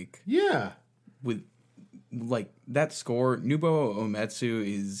Remake. Yeah. With like that score, Nobuo Uematsu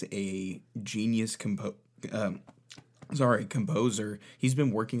is a genius composer. He's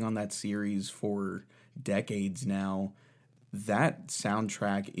been working on that series for decades now. That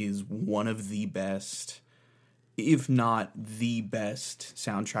soundtrack is one of the best, if not the best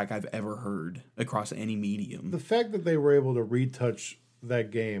soundtrack I've ever heard across any medium. The fact that they were able to retouch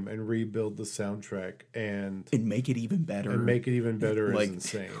that game and rebuild the soundtrack and make it even better. Is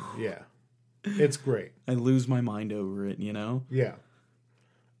insane. Yeah. It's great. I lose my mind over it, Yeah.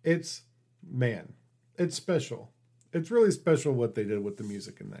 It's special. It's really special what they did with the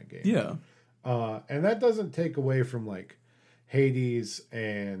music in that game. Yeah. And that doesn't take away from like Hades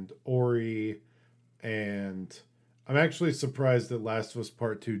and Ori, and I'm actually surprised that Last of Us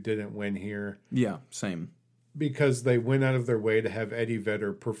Part 2 didn't win here. Yeah, same. Because they went out of their way to have Eddie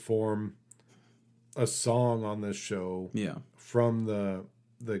Vedder perform a song on this show from the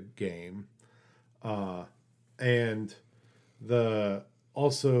game. And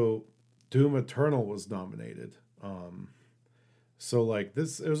also Doom Eternal was nominated. So like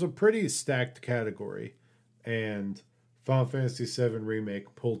it was a pretty stacked category, and Final Fantasy VII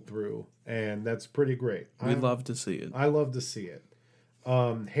Remake pulled through, and that's pretty great. We'd love to see it. I love to see it.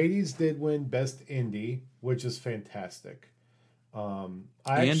 Hades did win Best Indie, which is fantastic.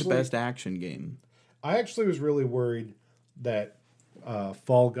 Best Action Game. I actually was really worried that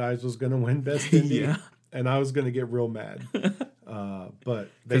Fall Guys was going to win Best Indie, and I was going to get real mad. But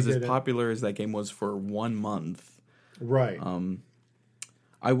because as popular as that game was for 1 month, right?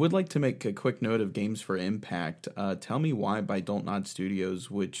 I would like to make a quick note of Games for Impact. Tell Me Why by Don't Nod Studios,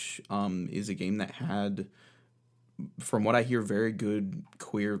 which is a game that had, from what I hear, very good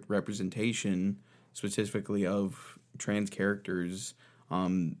queer representation, specifically of trans characters.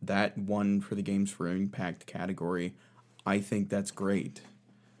 That won for the Games for Impact category. I think that's great.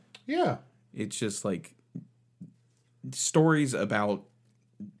 Yeah. It's just like stories about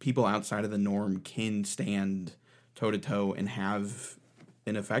people outside of the norm can stand toe-to-toe and have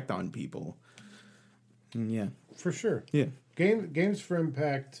an effect on people. Yeah. For sure. Yeah. Games for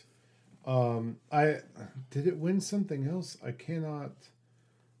Impact. Did it win something else? I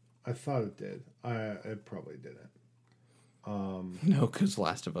thought it did. It probably didn't. No, because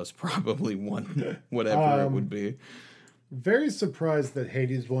Last of Us probably won whatever it would be. Very surprised that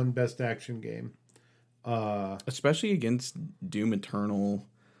Hades won Best Action Game. Especially against Doom Eternal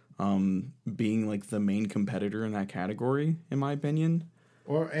being like the main competitor in that category, in my opinion.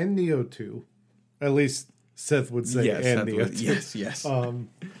 And Neo 2. At least Seth would say Neo 2. Yes.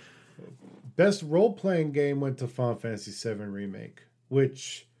 Best role-playing game went to Final Fantasy VII Remake,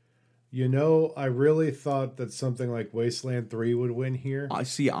 which, I really thought that something like Wasteland 3 would win here.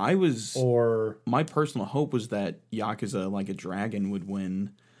 My personal hope was that Yakuza Like a Dragon would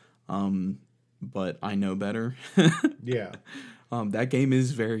win, but I know better. Yeah. That game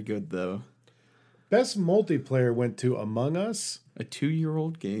is very good, though. Best multiplayer went to Among Us. A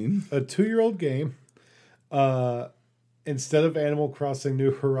 2-year-old game. Instead of Animal Crossing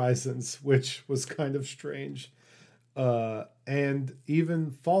New Horizons, which was kind of strange. And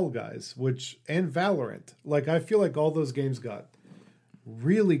even Fall Guys, and Valorant. Like, I feel like all those games got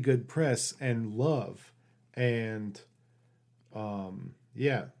really good press and love. And,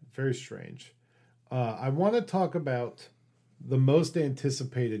 very strange. I want to talk about the most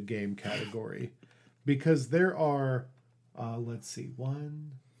anticipated game category, because there are Let's see,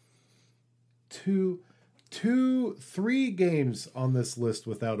 three games on this list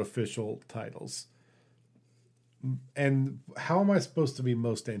without official titles. And how am I supposed to be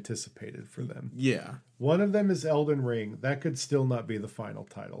most anticipated for them? Yeah. One of them is Elden Ring. That could still not be the final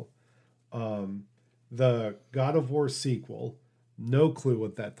title. The God of War sequel. No clue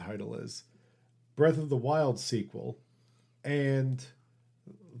what that title is. Breath of the Wild sequel. And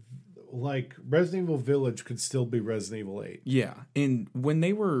like Resident Evil Village could still be Resident Evil 8. Yeah. And when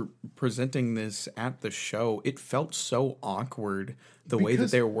they were presenting this at the show, it felt so awkward the way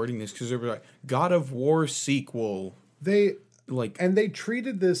that they were wording this, because they were like, God of War sequel. They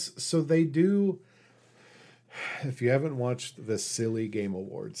treated this, so they do. If you haven't watched the silly Game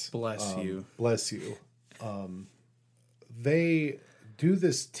Awards, bless you. They do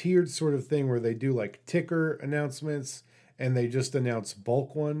this tiered sort of thing where they do like ticker announcements and they just announce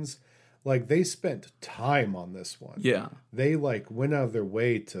bulk ones. Like, they spent time on this one. Yeah. They, like, went out of their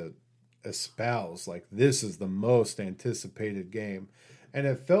way to espouse, like, this is the most anticipated game. And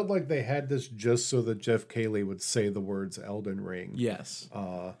it felt like they had this just so that Jeff Keighley would say the words Elden Ring. Yes.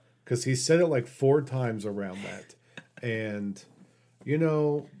 Because he said it, like, 4 times around that. And, you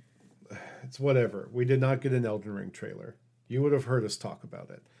know, it's whatever. We did not get an Elden Ring trailer. You would have heard us talk about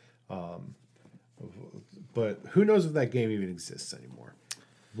it. But who knows if that game even exists anymore.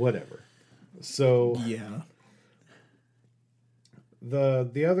 Whatever. So yeah,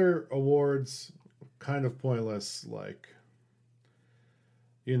 the other awards kind of pointless, like,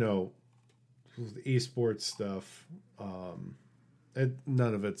 you know, esports stuff.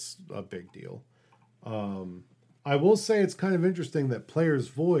 None of it's a big deal. I will say it's kind of interesting that Player's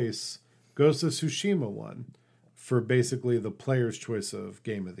Voice Ghost of Tsushima won for basically the Player's Choice of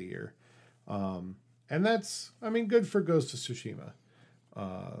Game of the Year, and that's, I mean, good for Ghost of Tsushima.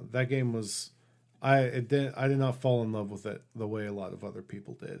 That game was, I did not fall in love with it the way a lot of other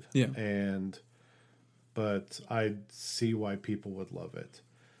people did. Yeah. But I see why people would love it.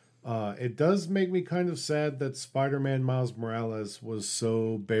 It does make me kind of sad that Spider-Man Miles Morales was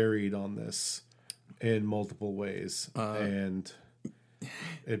so buried on this in multiple ways. And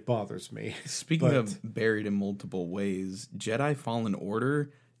it bothers me. Speaking of buried in multiple ways, Jedi Fallen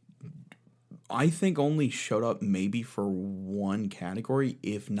Order, I think, only showed up maybe for one category,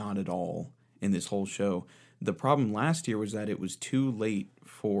 if not at all, in this whole show. The problem last year was that it was too late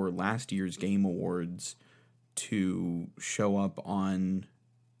for last year's Game Awards to show up on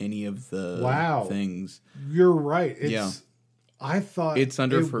any of the things. You're right. I thought it's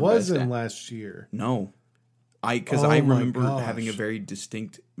under it wasn't last year. No. Because I remember having a very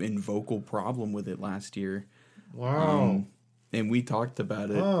distinct and vocal problem with it last year. Wow. And we talked about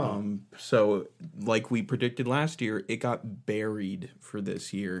it. So, like we predicted last year, it got buried for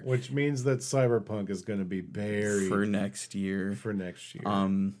this year. Which means that Cyberpunk is going to be buried for next year.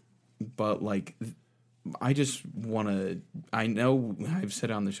 But, like, I just want to... I know I've said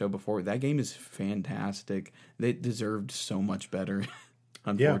it on the show before, that game is fantastic. It deserved so much better,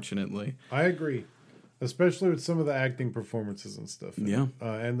 unfortunately. Yeah, I agree. Especially with some of the acting performances and stuff. Yeah.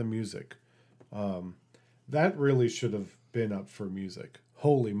 And the music. That really should have been up for music.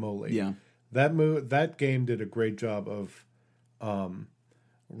 Holy moly. Yeah. That game did a great job of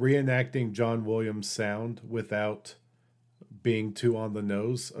reenacting John Williams' sound without being too on the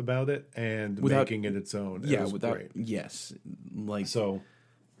nose about it and making it its own. It was great. Yes. Like, so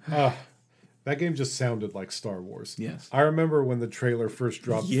that game just sounded like Star Wars. Yes. I remember when the trailer first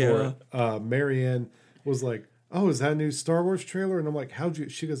dropped for it, Marianne was like, "Oh, is that a new Star Wars trailer?" And I'm like, "How'd you?"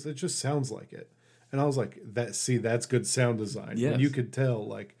 She goes, "It just sounds like it." And I was like, that's good sound design. Yes. And you could tell,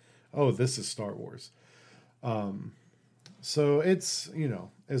 like, oh, this is Star Wars. So it's, you know,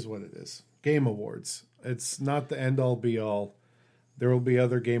 is what it is. Game Awards. It's not the end all be all. There will be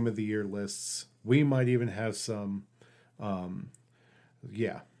other Game of the Year lists. We might even have some.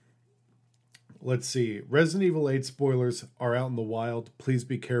 Let's see. Resident Evil 8 spoilers are out in the wild. Please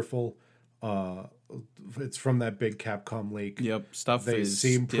be careful. It's from that big Capcom leak. Yep, stuff they is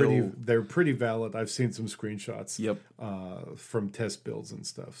seem still... they're pretty valid. I've seen some screenshots. Yep. From test builds and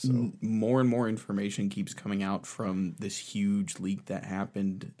stuff. So more and more information keeps coming out from this huge leak that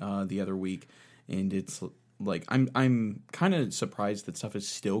happened the other week, and it's like I'm kind of surprised that stuff is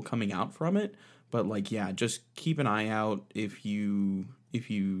still coming out from it. But like, yeah, just keep an eye out if you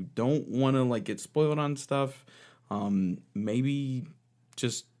don't want to like get spoiled on stuff. Maybe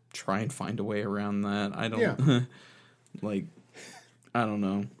just try and find a way around that. I don't like, I don't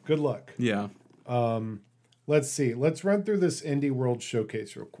know. Good luck. Yeah. Let's see. Let's run through this Indie World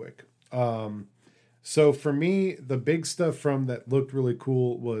Showcase real quick. So for me, the big stuff from that looked really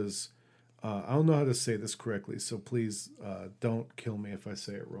cool was I don't know how to say this correctly, so please don't kill me if I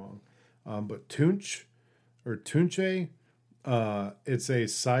say it wrong. But Tunch or Tunche, it's a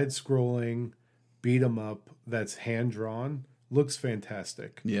side-scrolling beat 'em up that's hand drawn. Looks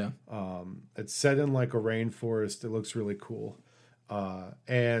fantastic. Yeah. It's set in like a rainforest. It looks really cool.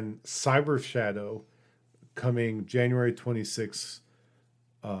 And Cyber Shadow coming January 26th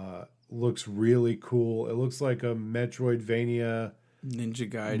looks really cool. It looks like a Metroidvania Ninja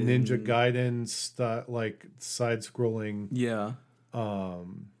Gaiden like side-scrolling Yeah.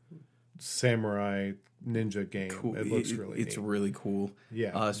 samurai ninja game. Cool. It looks really It's neat. really cool.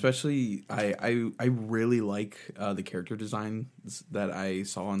 Yeah. Especially I really like the character designs that I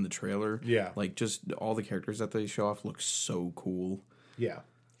saw in the trailer. Yeah. Like just all the characters that they show off look so cool. Yeah,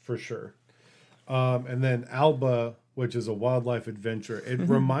 for sure. And then Alba, which is a wildlife adventure. It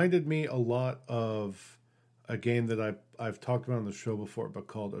reminded me a lot of a game that I've talked about on the show before, but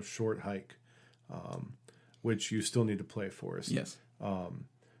called A Short Hike, which you still need to play for us. Yes.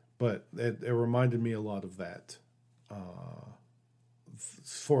 But it reminded me a lot of that.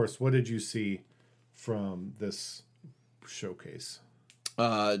 Forrest, what did you see from this showcase?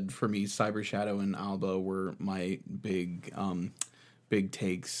 For me, Cyber Shadow and Alba were my big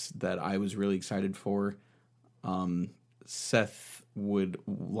takes that I was really excited for. Seth would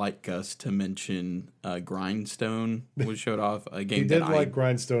like us to mention Grindstone was showed off, a game he did like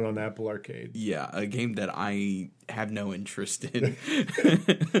Grindstone on Apple Arcade. Yeah, a game that I have no interest in.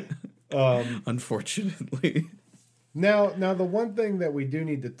 Unfortunately. Now the one thing that we do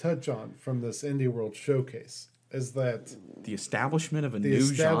need to touch on from this Indie World Showcase is that the establishment of a new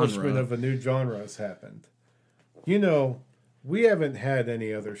genre has happened. You know, we haven't had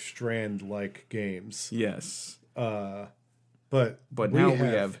any other Strand-like games. Yes. But now we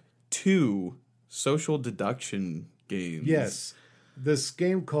have 2 social deduction games. Yes. This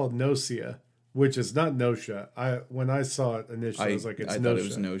game called Nocia, which is not Nocia. When I saw it initially, I was like, it's Nocia. I thought it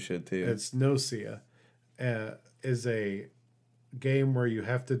was Nocia, too. It's Nocia. Is a game where you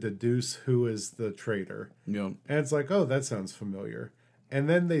have to deduce who is the traitor. Yep. And it's like, oh, that sounds familiar. And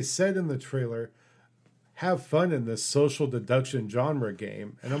then they said in the trailer, have fun in this social deduction genre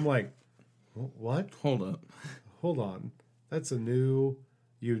game. And I'm like, what? Hold up. Hold on. That's a new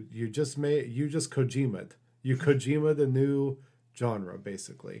you just Kojima'd. You Kojima'd a new genre,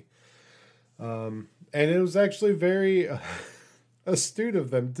 basically. And it was actually very astute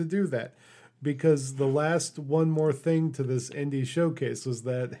of them to do that. Because the last one more thing to this indie showcase was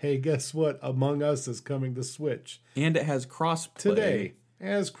that, hey, guess what? Among Us is coming to Switch. And it has crossplay. Today. It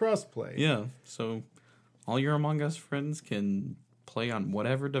has crossplay. Yeah, so all your Among Us friends can play on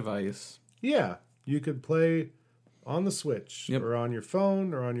whatever device. Yeah, you could play on the Switch or on your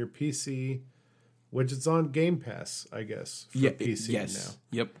phone or on your PC, which it's on Game Pass, I guess, for PC now.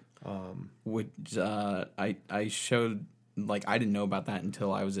 Yep. Which I showed... Like, I didn't know about that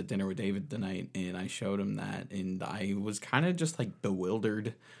until I was at dinner with David tonight, and I showed him that, and I was kind of just, like,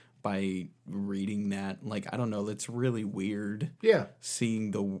 bewildered by reading that. Like, I don't know, that's really weird. Yeah.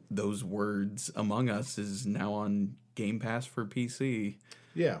 Seeing those words, Among Us is now on Game Pass for PC.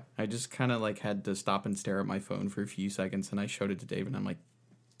 Yeah. I just kind of, like, had to stop and stare at my phone for a few seconds, and I showed it to David, and I'm like,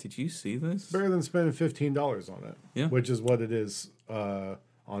 did you see this? Better than spending $15 on it. Yeah. Which is what it is on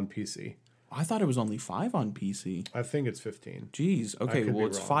PC. I thought it was only $5 on PC. I think it's 15. Jeez. Okay, well,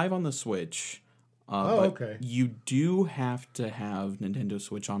 it's $5 on the Switch. But okay. You do have to have Nintendo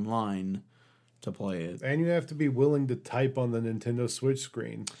Switch Online to play it. And you have to be willing to type on the Nintendo Switch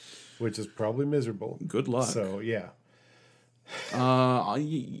screen, which is probably miserable. Good luck. So, yeah.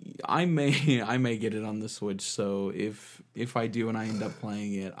 I may get it on the Switch, so if I do and I end up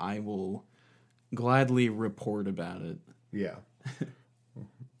playing it, I will gladly report about it. Yeah.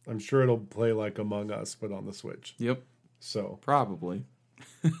 I'm sure it'll play like Among Us, but on the Switch. Yep. So probably.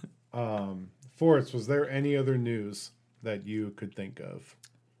 Forrest, was there any other news that you could think of?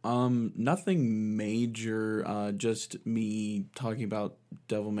 Nothing major. Just me talking about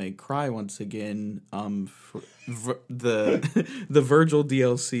Devil May Cry once again. The Virgil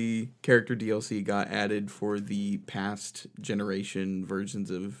DLC character DLC got added for the past generation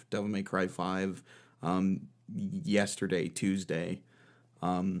versions of Devil May Cry 5. Yesterday, Tuesday.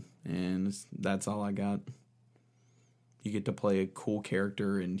 And that's all I got. You get to play a cool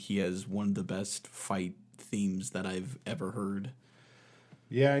character, and he has one of the best fight themes that I've ever heard.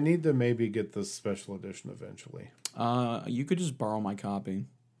 Yeah, I need to maybe get the special edition eventually. You could just borrow my copy.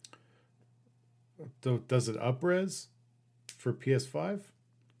 Does it up-res for PS5?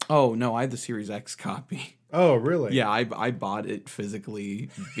 Oh no, I had the Series X copy. Oh, really? Yeah, I bought it physically,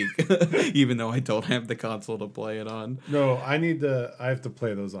 even though I don't have the console to play it on. No, I have to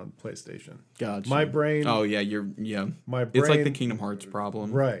play those on PlayStation. Gotcha. My brain. Oh yeah, My brain. It's like the Kingdom Hearts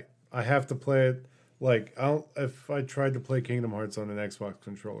problem. Right. I have to play it. Like, if I tried to play Kingdom Hearts on an Xbox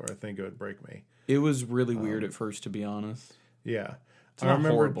controller, I think it would break me. It was really weird at first, to be honest. Yeah. It's not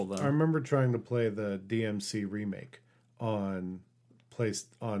horrible, though. I remember trying to play the DMC remake on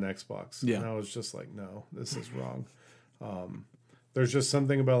Xbox. Yeah. And I was just like, no, this is wrong. There's just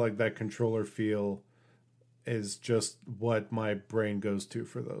something about like that controller feel is just what my brain goes to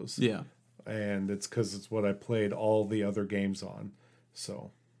for those. Yeah. And it's because it's what I played all the other games on. So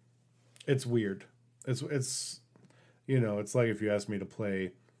it's weird. It's it's like if you asked me to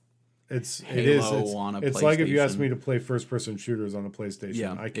play it's like if you asked me to play first person shooters on a PlayStation.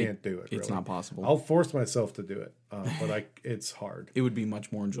 Yeah, I can't do it. It's really. Not possible. I'll force myself to do it, but it's hard. It would be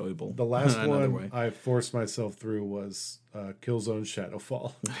much more enjoyable. The last one I forced myself through was Killzone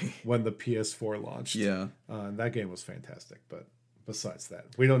Shadowfall when the PS4 launched. Yeah, that game was fantastic. But besides that,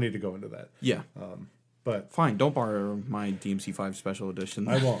 we don't need to go into that. Yeah. But fine, don't borrow my DMC5 Special Edition.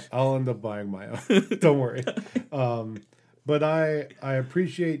 I won't. I'll end up buying my own. Don't worry. But I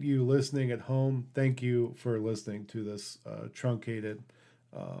appreciate you listening at home. Thank you for listening to this truncated,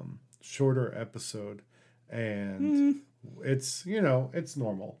 shorter episode. And it's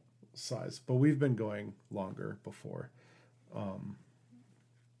normal size, but we've been going longer before.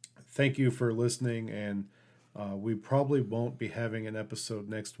 Thank you for listening, and we probably won't be having an episode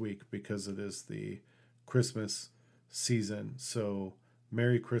next week because it is the Christmas season. So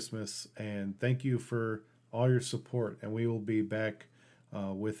Merry Christmas, and thank you for all your support, and we will be back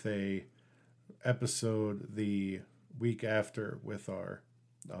with a episode the week after with our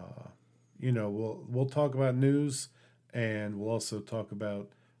we'll talk about news, and we'll also talk about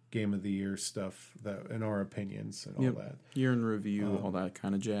game of the year stuff that in our opinions and all that. Year in review, all that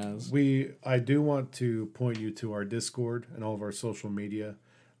kind of jazz. I do want to point you to our Discord and all of our social media.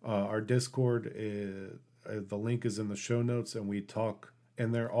 Our Discord is the link is in the show notes, and we talk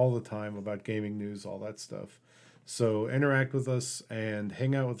in there all the time about gaming news, all that stuff. So interact with us and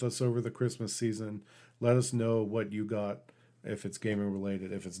hang out with us over the Christmas season. Let us know what you got, if it's gaming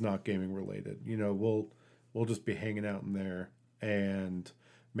related, if it's not gaming related. We'll just be hanging out in there and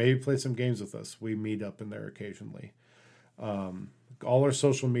maybe play some games with us. We meet up in there occasionally. All our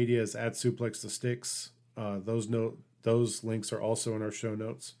social media is at Suplex the Sticks. Those links are also in our show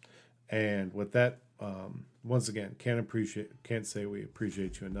notes. And with that, once again, can't say we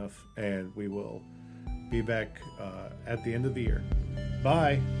appreciate you enough, and we will be back at the end of the year.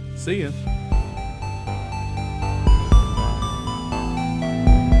 Bye. See ya.